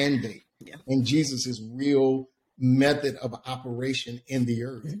mandate and Jesus' real method of operation in the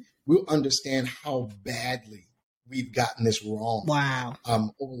earth, we'll understand how badly we've gotten this wrong. Wow.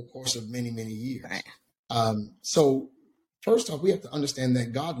 Over the course of many, many years. Right. So first off, we have to understand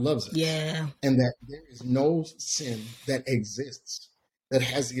that God loves us. Yeah. And that there is no sin that exists that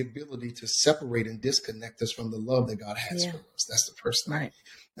has the ability to separate and disconnect us from the love that God has for us. That's the first thing. Right.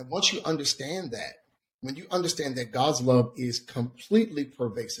 And once you understand that, when you understand that God's love is completely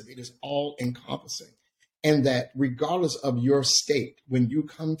pervasive, it is all encompassing, and that regardless of your state, when you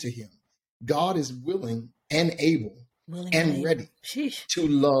come to him, God is willing and able and ready to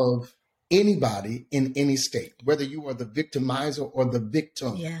love anybody in any state, whether you are the victimizer or the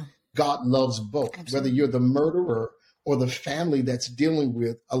victim. Yeah. God loves both. Absolutely. Whether you're the murderer or the family that's dealing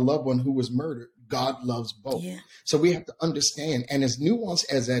with a loved one who was murdered, God loves both. Yeah. So we have to understand, and as nuanced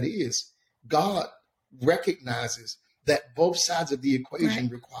as that is, God recognizes that both sides of the equation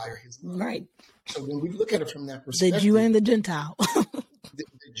require his love. Right. So when we look at it from that perspective, the Jew and the Gentile,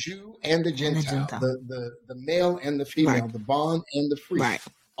 the Jew and the Gentile, the male and the female, the bond and the free,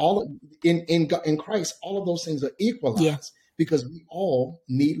 all in Christ, all of those things are equalized because we all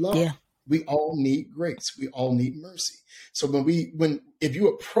need love. Yeah. We all need grace. We all need mercy. So if you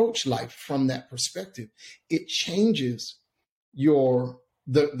approach life from that perspective, it changes the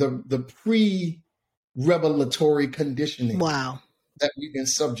pre-revelatory conditioning. Wow. that we've been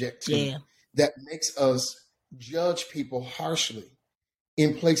subject to Yeah. that makes us judge people harshly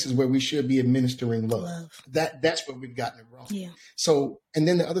in places where we should be administering love. That's where we've gotten it wrong. Yeah. So, and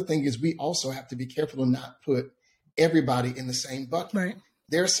then the other thing is we also have to be careful to not put everybody in the same bucket. Right.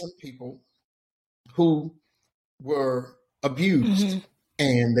 There are some people who were abused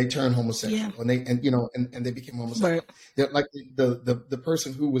and they turned homosexual and they became homosexual. Right. They're like the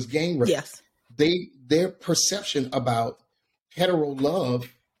person who was gang raped. Yes. Their perception about hetero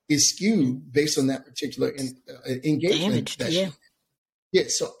love is skewed based on that particular engagement. Damaged. Yeah,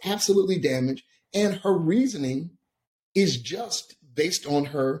 so absolutely damaged. And her reasoning is just based on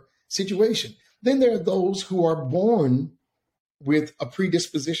her situation. Then there are those who are born with a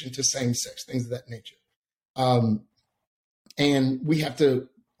predisposition to same sex, things of that nature. And we have to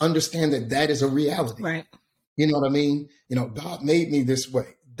understand that that is a reality. Right. You know what I mean? God made me this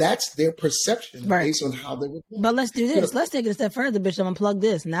way. That's their perception based on how they were born. But let's do this. Let's take it a step further, Bishop. I'm going to plug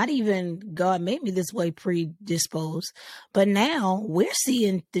this. Not even God made me this way predisposed, but now we're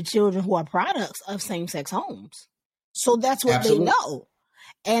seeing the children who are products of same-sex homes. So that's what they know.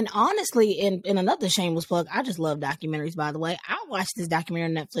 And honestly, in another shameless plug, I just love documentaries, by the way. I watched this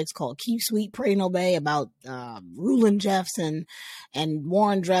documentary on Netflix called Keep Sweet, Pray and Obey about Rulon Jeffs and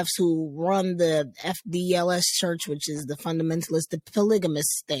Warren Jeffs, who run the FDLS church, which is the fundamentalist, the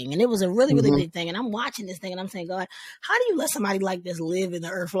polygamist thing. And it was a really, really big thing. And I'm watching this thing and I'm saying, God, how do you let somebody like this live in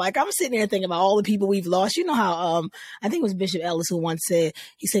the earth? Like, I'm sitting there thinking about all the people we've lost. You know how, I think it was Bishop Ellis who once said,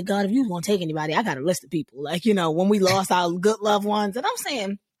 he said, God, if you want to take anybody, I got a list of people. Like, when we lost our good loved ones. And I'm saying,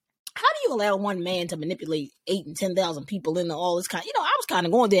 how do you allow one man to manipulate 8,000 and 10,000 people into all this kind? I was kind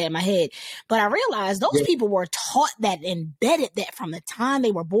of going there in my head, but I realized those people were taught that, embedded that from the time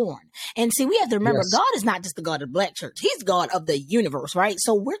they were born. And see, we have to remember, God is not just the God of the Black church. He's God of the universe, right?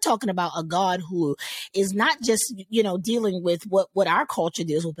 So we're talking about a God who is not just, dealing with what our culture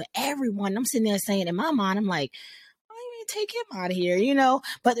deals with, but everyone. I'm sitting there saying, in my mind, I'm like, take him out of here,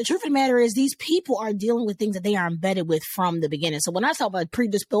 But the truth of the matter is these people are dealing with things that they are embedded with from the beginning. So when I talk about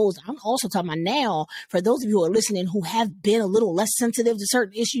predisposed, I'm also talking about now, for those of you who are listening who have been a little less sensitive to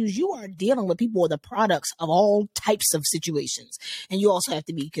certain issues, you are dealing with people who are the products of all types of situations. And you also have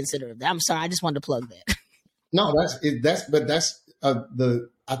to be considerate of that. I'm sorry, I just wanted to plug that. No,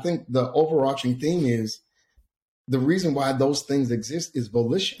 I think the overarching theme is the reason why those things exist is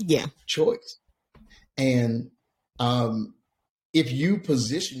volition, choice. And if you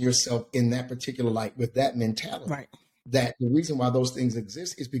position yourself in that particular light with that mentality, that the reason why those things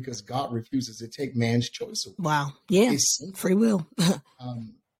exist is because God refuses to take man's choice away. Wow. Yeah. Free will.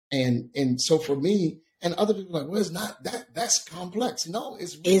 And so for me and other people are like, well, it's not that's complex. No,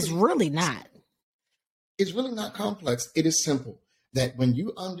 it's really not. It's really not complex. It is simple that when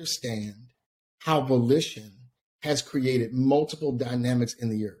you understand how volition has created multiple dynamics in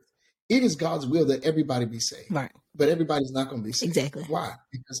the earth, it is God's will that everybody be saved. Right. But everybody's not going to be saved. Exactly. Why?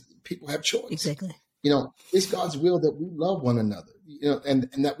 Because people have choice. Exactly. It's God's will that we love one another,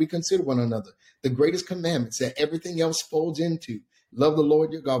 and that we consider one another. The greatest commandments that everything else folds into. Love the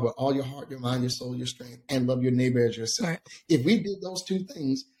Lord your God with all your heart, your mind, your soul, your strength, and love your neighbor as yourself. Right. If we did those two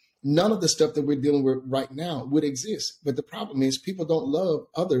things, none of the stuff that we're dealing with right now would exist. But the problem is people don't love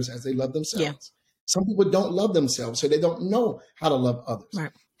others as they love themselves. Yeah. Some people don't love themselves, so they don't know how to love others.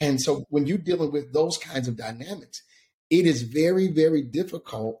 Right. And so when you're dealing with those kinds of dynamics, it is very, very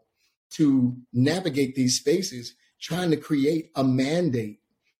difficult to navigate these spaces trying to create a mandate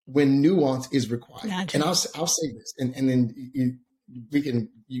when nuance is required. Gotcha. And I'll say this, and then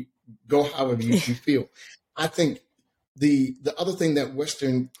you go however you feel. I think the other thing that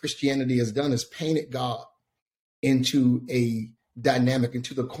Western Christianity has done is painted God into a dynamic,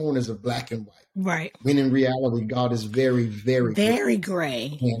 into the corners of black and white. Right. When in reality, God is very, very, very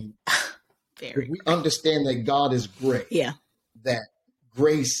gray. And very. If we understand that God is gray, that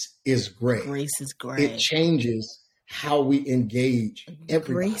grace is gray. Grace is gray. It changes how we engage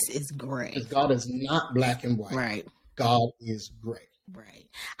everybody. Grace is gray. Because God is not black and white. Right. God is gray. Right.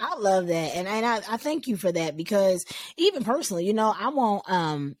 I love that. And I thank you for that, because even personally, I won't,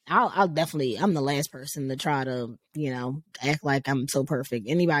 I'll definitely, I'm the last person to try to, act like I'm so perfect.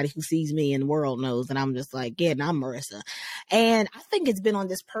 Anybody who sees me in the world knows that I'm just like, yeah, I'm Marissa. And I think it's been on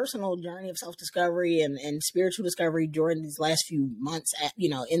this personal journey of self-discovery and spiritual discovery during these last few months,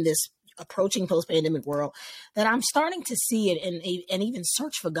 in this approaching post-pandemic world, that I'm starting to see it and even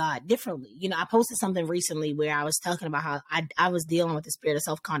search for God differently. I posted something recently where I was talking about how I was dealing with the spirit of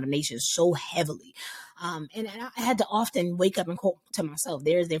self-condemnation so heavily. And I had to often wake up and quote to myself,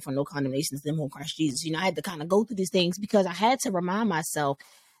 there is therefore no condemnation to them who are in Christ Jesus. I had to kind of go through these things because I had to remind myself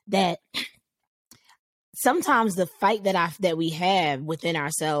that sometimes the fight that we have within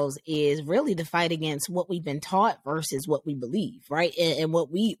ourselves is really the fight against what we've been taught versus what we believe, right? And what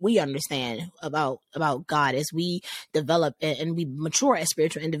we understand about God as we develop and we mature as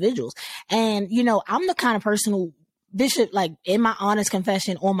spiritual individuals. And, you know, I'm the kind of person who, Bishop, like in my honest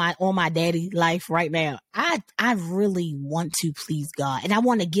confession on my daddy life right now, I really want to please God and I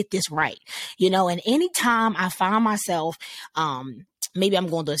want to get this right, you know, and anytime I find myself, maybe I'm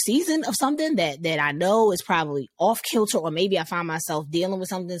going through a season of something that I know is probably off kilter, or maybe I find myself dealing with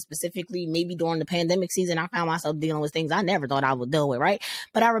something specifically. Maybe during the pandemic season, I found myself dealing with things I never thought I would deal with, right?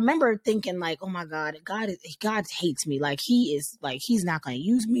 But I remember thinking like, oh my God, God hates me. Like he's not going to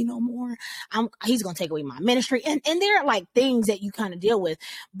use me no more. He's going to take away my ministry. And there are like things that you kind of deal with.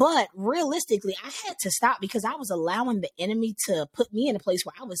 But realistically, I had to stop because I was allowing the enemy to put me in a place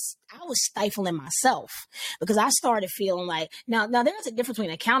where I was stifling myself, because I started feeling like, now there's a difference between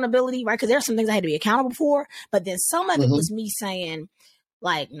accountability, right? Because there are some things I had to be accountable for, but then some of it was me saying,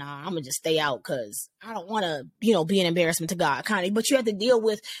 like, nah, I'm gonna just stay out because I don't want to, you know, be an embarrassment to God, kind of. But you have to deal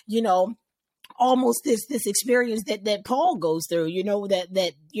with, you know, almost this experience that Paul goes through, you know,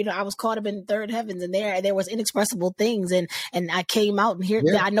 that you know, I was caught up in the third heavens, and there was inexpressible things, and I came out, and here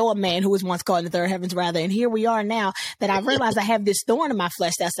I know a man who was once caught in the third heavens, rather, and here we are now that I realized I have this thorn in my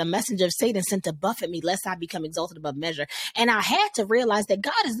flesh that's a messenger of Satan sent to buffet me lest I become exalted above measure. And I had to realize that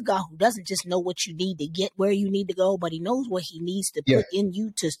God is the God who doesn't just know what you need to get where you need to go, but he knows what he needs to put in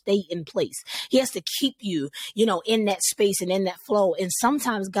you to stay in place. He has to keep you, you know, in that space and in that flow. And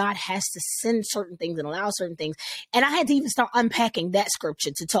sometimes God has to send certain things and allow certain things. And I had to even start unpacking that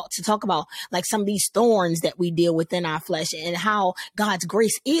scripture to talk about like some of these thorns that we deal with in our flesh and how God's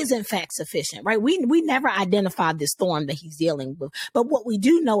grace is in fact sufficient, right? We never identified this thorn that he's dealing with. But what we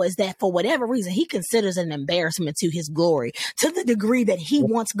do know is that for whatever reason, he considers an embarrassment to his glory to the degree that he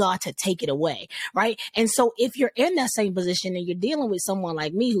wants God to take it away, right? And so if you're in that same position and you're dealing with someone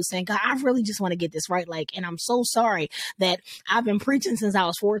like me who's saying, God, I really just want to get this right. Like, and I'm so sorry that I've been preaching since I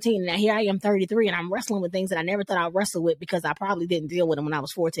was 14 and now here I am 33 and I'm wrestling with things that I never thought I'd wrestle with because I probably didn't deal with them when I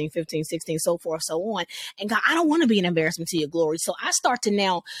was 14, 15, 16, so forth, so on. And God, I don't want to be an embarrassment to your glory. So I start to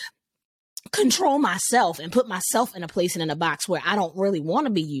now control myself and put myself in a place and in a box where I don't really want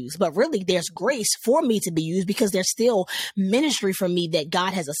to be used, but really there's grace for me to be used because there's still ministry for me that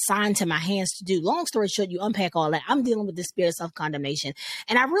God has assigned to my hands to do. Long story short, you unpack all that. I'm dealing with this spirit of self-condemnation.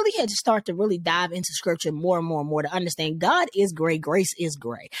 And I really had to start to really dive into scripture more and more and more to understand God is great. Grace is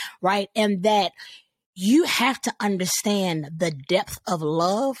great, right? And that you have to understand the depth of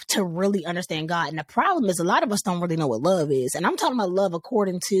love to really understand God. And the problem is a lot of us don't really know what love is. And I'm talking about love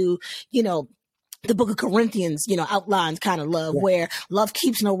according to, you know, the book of Corinthians, you know, outlines kind of love where love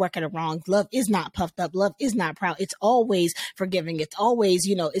keeps no record of wrong. Love is not puffed up. Love is not proud. It's always forgiving. It's always,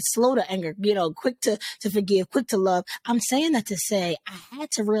 you know, it's slow to anger, you know, quick to forgive, quick to love. I'm saying that to say I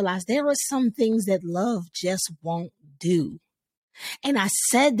had to realize there are some things that love just won't do. And I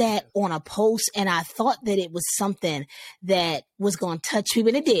said that on a post and I thought that it was something that was going to touch people,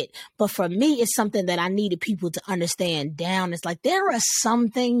 and it did. But for me, it's something that I needed people to understand down. It's like there are some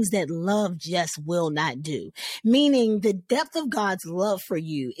things that love just will not do. Meaning the depth of God's love for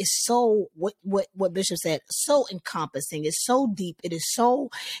you is so, what Bishop said, so encompassing. It's so deep. It is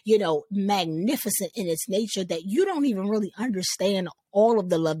so, you know, magnificent in its nature that you don't even really understand all of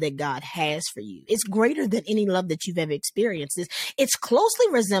the love that God has for you. It's greater than any love that you've ever experienced. It's closely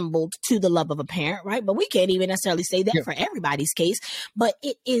resembled to the love of a parent, right? But we can't even necessarily say that for everybody's case, but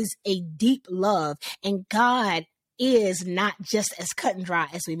it is a deep love, and God is not just as cut and dry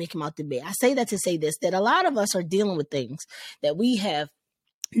as we make him out to be. I say that to say this, that a lot of us are dealing with things that we have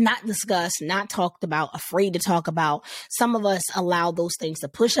not discussed, not talked about, afraid to talk about. Some of us allow those things to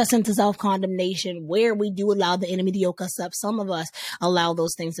push us into self-condemnation where we do allow the enemy to yoke us up. Some of us allow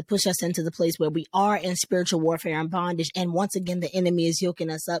those things to push us into the place where we are in spiritual warfare and bondage. And once again, the enemy is yoking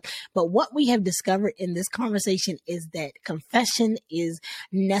us up. But what we have discovered in this conversation is that confession is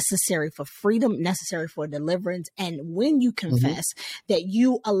necessary for freedom, necessary for deliverance. And when you confess that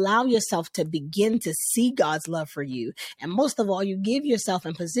you allow yourself to begin to see God's love for you, and most of all, you give yourself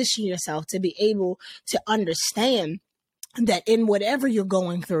and position yourself to be able to understand that in whatever you're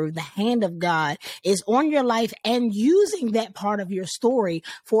going through, the hand of God is on your life and using that part of your story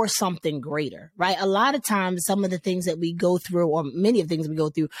for something greater, right? A lot of times, some of the things that we go through, or many of the things we go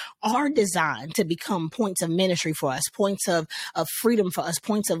through, are designed to become points of ministry for us, points of freedom for us,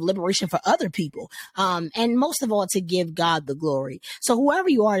 points of liberation for other people. And most of all, to give God the glory. So whoever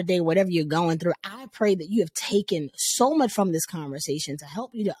you are today, whatever you're going through, I pray that you have taken so much from this conversation to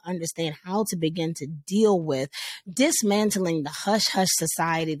help you to understand how to begin to deal with, dismantle dismantling the hush hush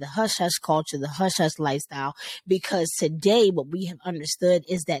society, the hush hush culture, the hush hush lifestyle, because today what we have understood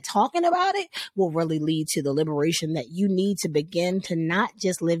is that talking about it will really lead to the liberation that you need to begin to not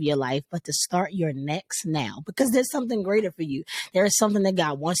just live your life, but to start your next now, because there's something greater for you. There is something that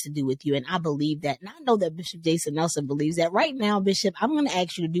God wants to do with you. And I believe that. And I know that Bishop Jason Nelson believes that. Right now, Bishop, I'm going to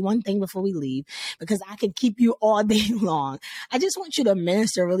ask you to do one thing before we leave, because I can keep you all day long. I just want you to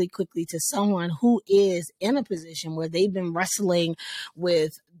minister really quickly to someone who is in a position where they've been wrestling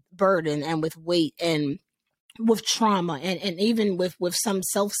with burden and with weight and with trauma and even with some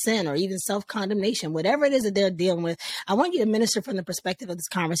self-sin or even self-condemnation, whatever it is that they're dealing with. I want you to minister from the perspective of this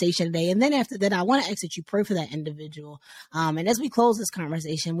conversation today. And then after that, I want to ask that you pray for that individual. And as we close this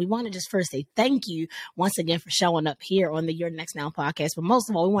conversation, we want to just first say thank you once again for showing up here on the Your Next Now podcast. But most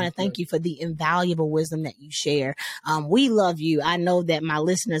of all, we want to thank you for the invaluable wisdom that you share. We love you. I know that my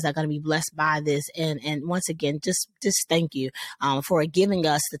listeners are going to be blessed by this. And once again, just thank you for giving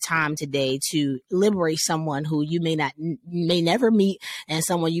us the time today to liberate someone who you may never meet and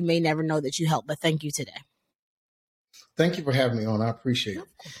someone you may never know that you help. But thank you today. Thank you for having me on. I appreciate it.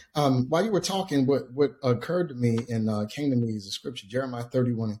 While you were talking, what occurred to me and came to me is the scripture, Jeremiah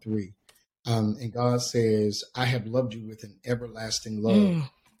 31:3. And God says, I have loved you with an everlasting love.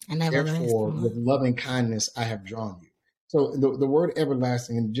 Therefore, with loving kindness, I have drawn you. So the word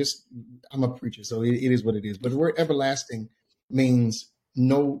everlasting, and just, I'm a preacher, so it is what it is. But the word everlasting means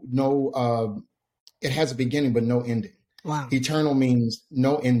it has a beginning, but no ending. Wow. Eternal means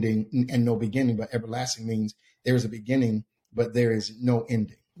no ending and no beginning, but everlasting means there is a beginning, but there is no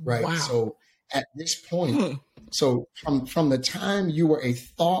ending. Right. Wow. So at this point, so from the time you were a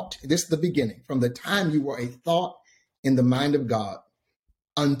thought, this is the beginning, from the time you were a thought in the mind of God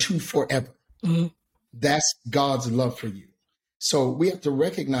unto forever. Mm-hmm. That's God's love for you. So we have to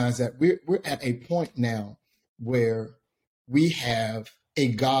recognize that we're at a point now where we have a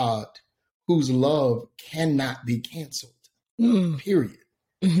God whose love cannot be canceled, period.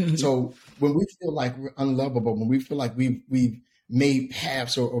 Mm-hmm. So when we feel like we're unlovable, when we feel like we've made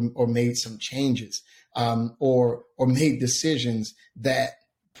paths or made some changes or made decisions that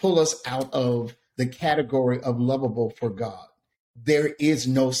pull us out of the category of lovable for God, there is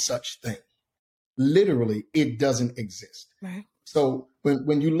no such thing. Literally, it doesn't exist. Right. So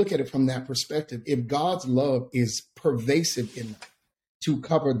when you look at it from that perspective, if God's love is pervasive enough to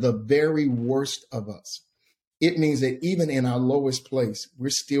cover the very worst of us, it means that even in our lowest place, we're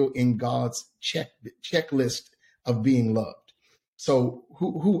still in God's checklist of being loved. So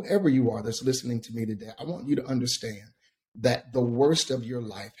whoever you are that's listening to me today, I want you to understand that the worst of your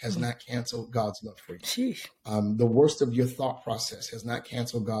life has not canceled God's love for you. The worst of your thought process has not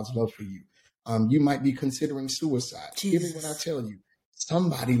canceled God's love for you. You might be considering suicide. Hear me when I tell you,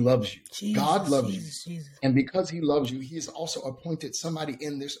 somebody loves you. God loves you. And because he loves you, he has also appointed somebody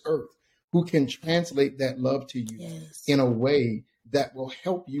in this earth who can translate that love to you in a way that will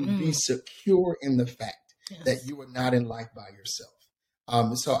help you be secure in the fact that you are not in life by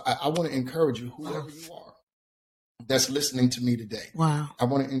yourself. So I want to encourage you, whoever you are that's listening to me today. Wow. I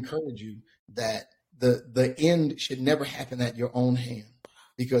want to encourage you that the end should never happen at your own hand,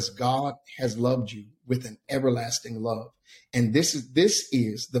 because God has loved you with an everlasting love. And this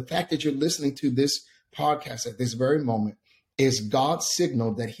is the fact that you're listening to this podcast at this very moment is God's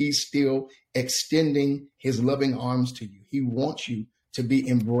signal that he's still extending his loving arms to you. He wants you to be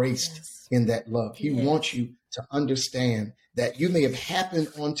embraced in that love. He wants you to understand that you may have happened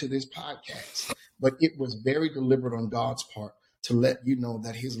onto this podcast, but it was very deliberate on God's part to let you know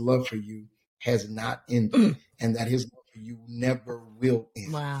that his love for you has not ended and that his love for you never will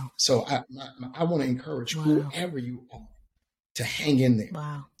end. Wow. So I want to encourage whoever you are to hang in there.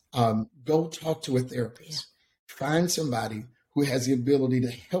 Wow. Go talk to a therapist. Find somebody who has the ability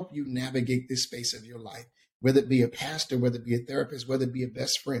to help you navigate this space of your life, whether it be a pastor, whether it be a therapist, whether it be a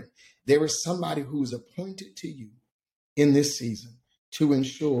best friend. There is somebody who is appointed to you in this season to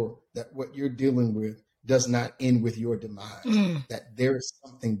ensure that what you're dealing with does not end with your demise, that there is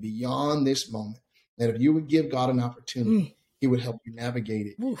something beyond this moment, that if you would give God an opportunity, he would help you navigate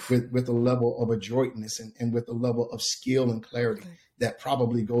it with a level of adroitness and with a level of skill and clarity that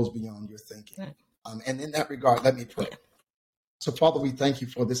probably goes beyond your thinking. And in that regard, let me pray. So, Father, we thank you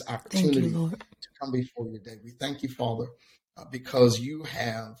for this opportunity to come before you today. We thank you, Father, because you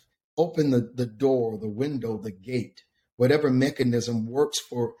have opened the door, the window, the gate, whatever mechanism works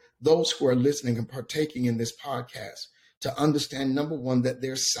for those who are listening and partaking in this podcast to understand, number one, that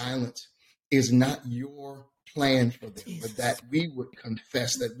their silence is not your plan for them, but that we would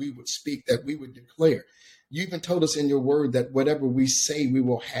confess, that we would speak, that we would declare. You even told us in your word that whatever we say, we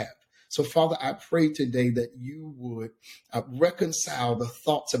will have. So, Father, I pray today that you would reconcile the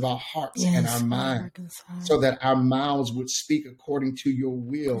thoughts of our hearts and our mind, so that our mouths would speak according to your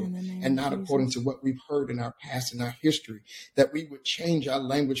will and not according to what we've heard in our past and our history, that we would change our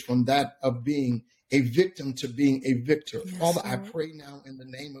language from that of being a victim to being a victor. Yes, Father, Lord. I pray now in the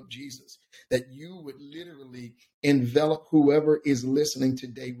name of Jesus that you would literally envelop whoever is listening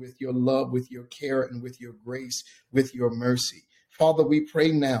today with your love, with your care, and with your grace, with your mercy. Father, we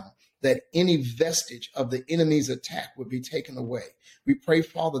pray now that any vestige of the enemy's attack would be taken away. We pray,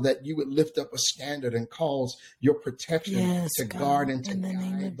 Father, that you would lift up a standard and cause your protection to guard and to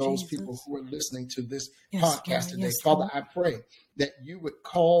guide those people who are listening to this podcast today. Father, I pray that you would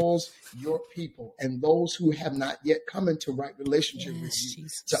cause your people and those who have not yet come into right relationship with you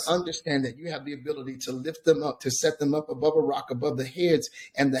to understand that you have the ability to lift them up, to set them up above a rock, above the heads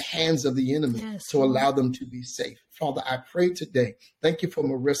and the hands of the enemy, to allow them to be safe. Father, I pray today, thank you for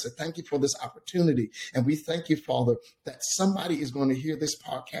Marissa. Thank you for this opportunity. And we thank you, Father, that somebody is going to hear this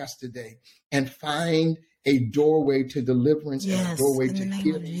podcast today and find a doorway to deliverance, and a doorway to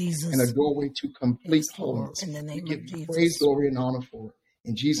healing, and a doorway to complete wholeness. We give you praise, glory, and honor for it.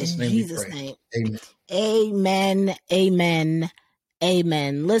 In Jesus' name we pray. Amen. Amen. Amen.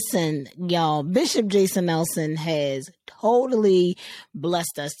 Amen. Listen, y'all, Bishop Jason Nelson has totally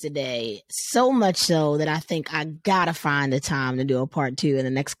blessed us today. So much so that I think I gotta find the time to do a part 2 in the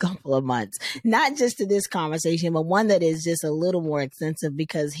next couple of months. Not just to this conversation, but one that is just a little more extensive,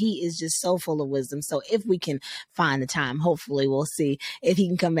 because he is just so full of wisdom. So if we can find the time, hopefully we'll see if he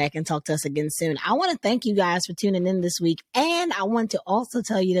can come back and talk to us again soon. I want to thank you guys for tuning in this week. And I want to also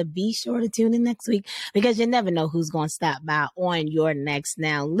tell you to be sure to tune in next week, because you never know who's going to stop by on your next.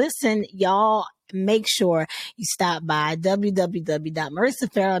 Now, listen, y'all, make sure you stop by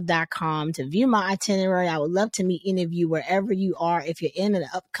www.marissafarrell.com to view my itinerary. I would love to meet any of you wherever you are, if you're in an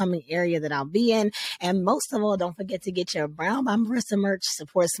upcoming area that I'll be in. And most of all, don't forget to get your Brown by Marissa merch.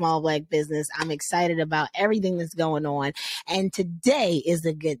 Support small Black business. I'm excited about everything that's going on. And today is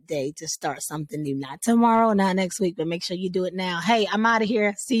a good day to start something new. Not tomorrow, not next week, but make sure you do it now. Hey, I'm out of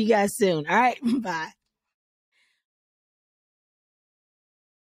here. See you guys soon. All right. Bye.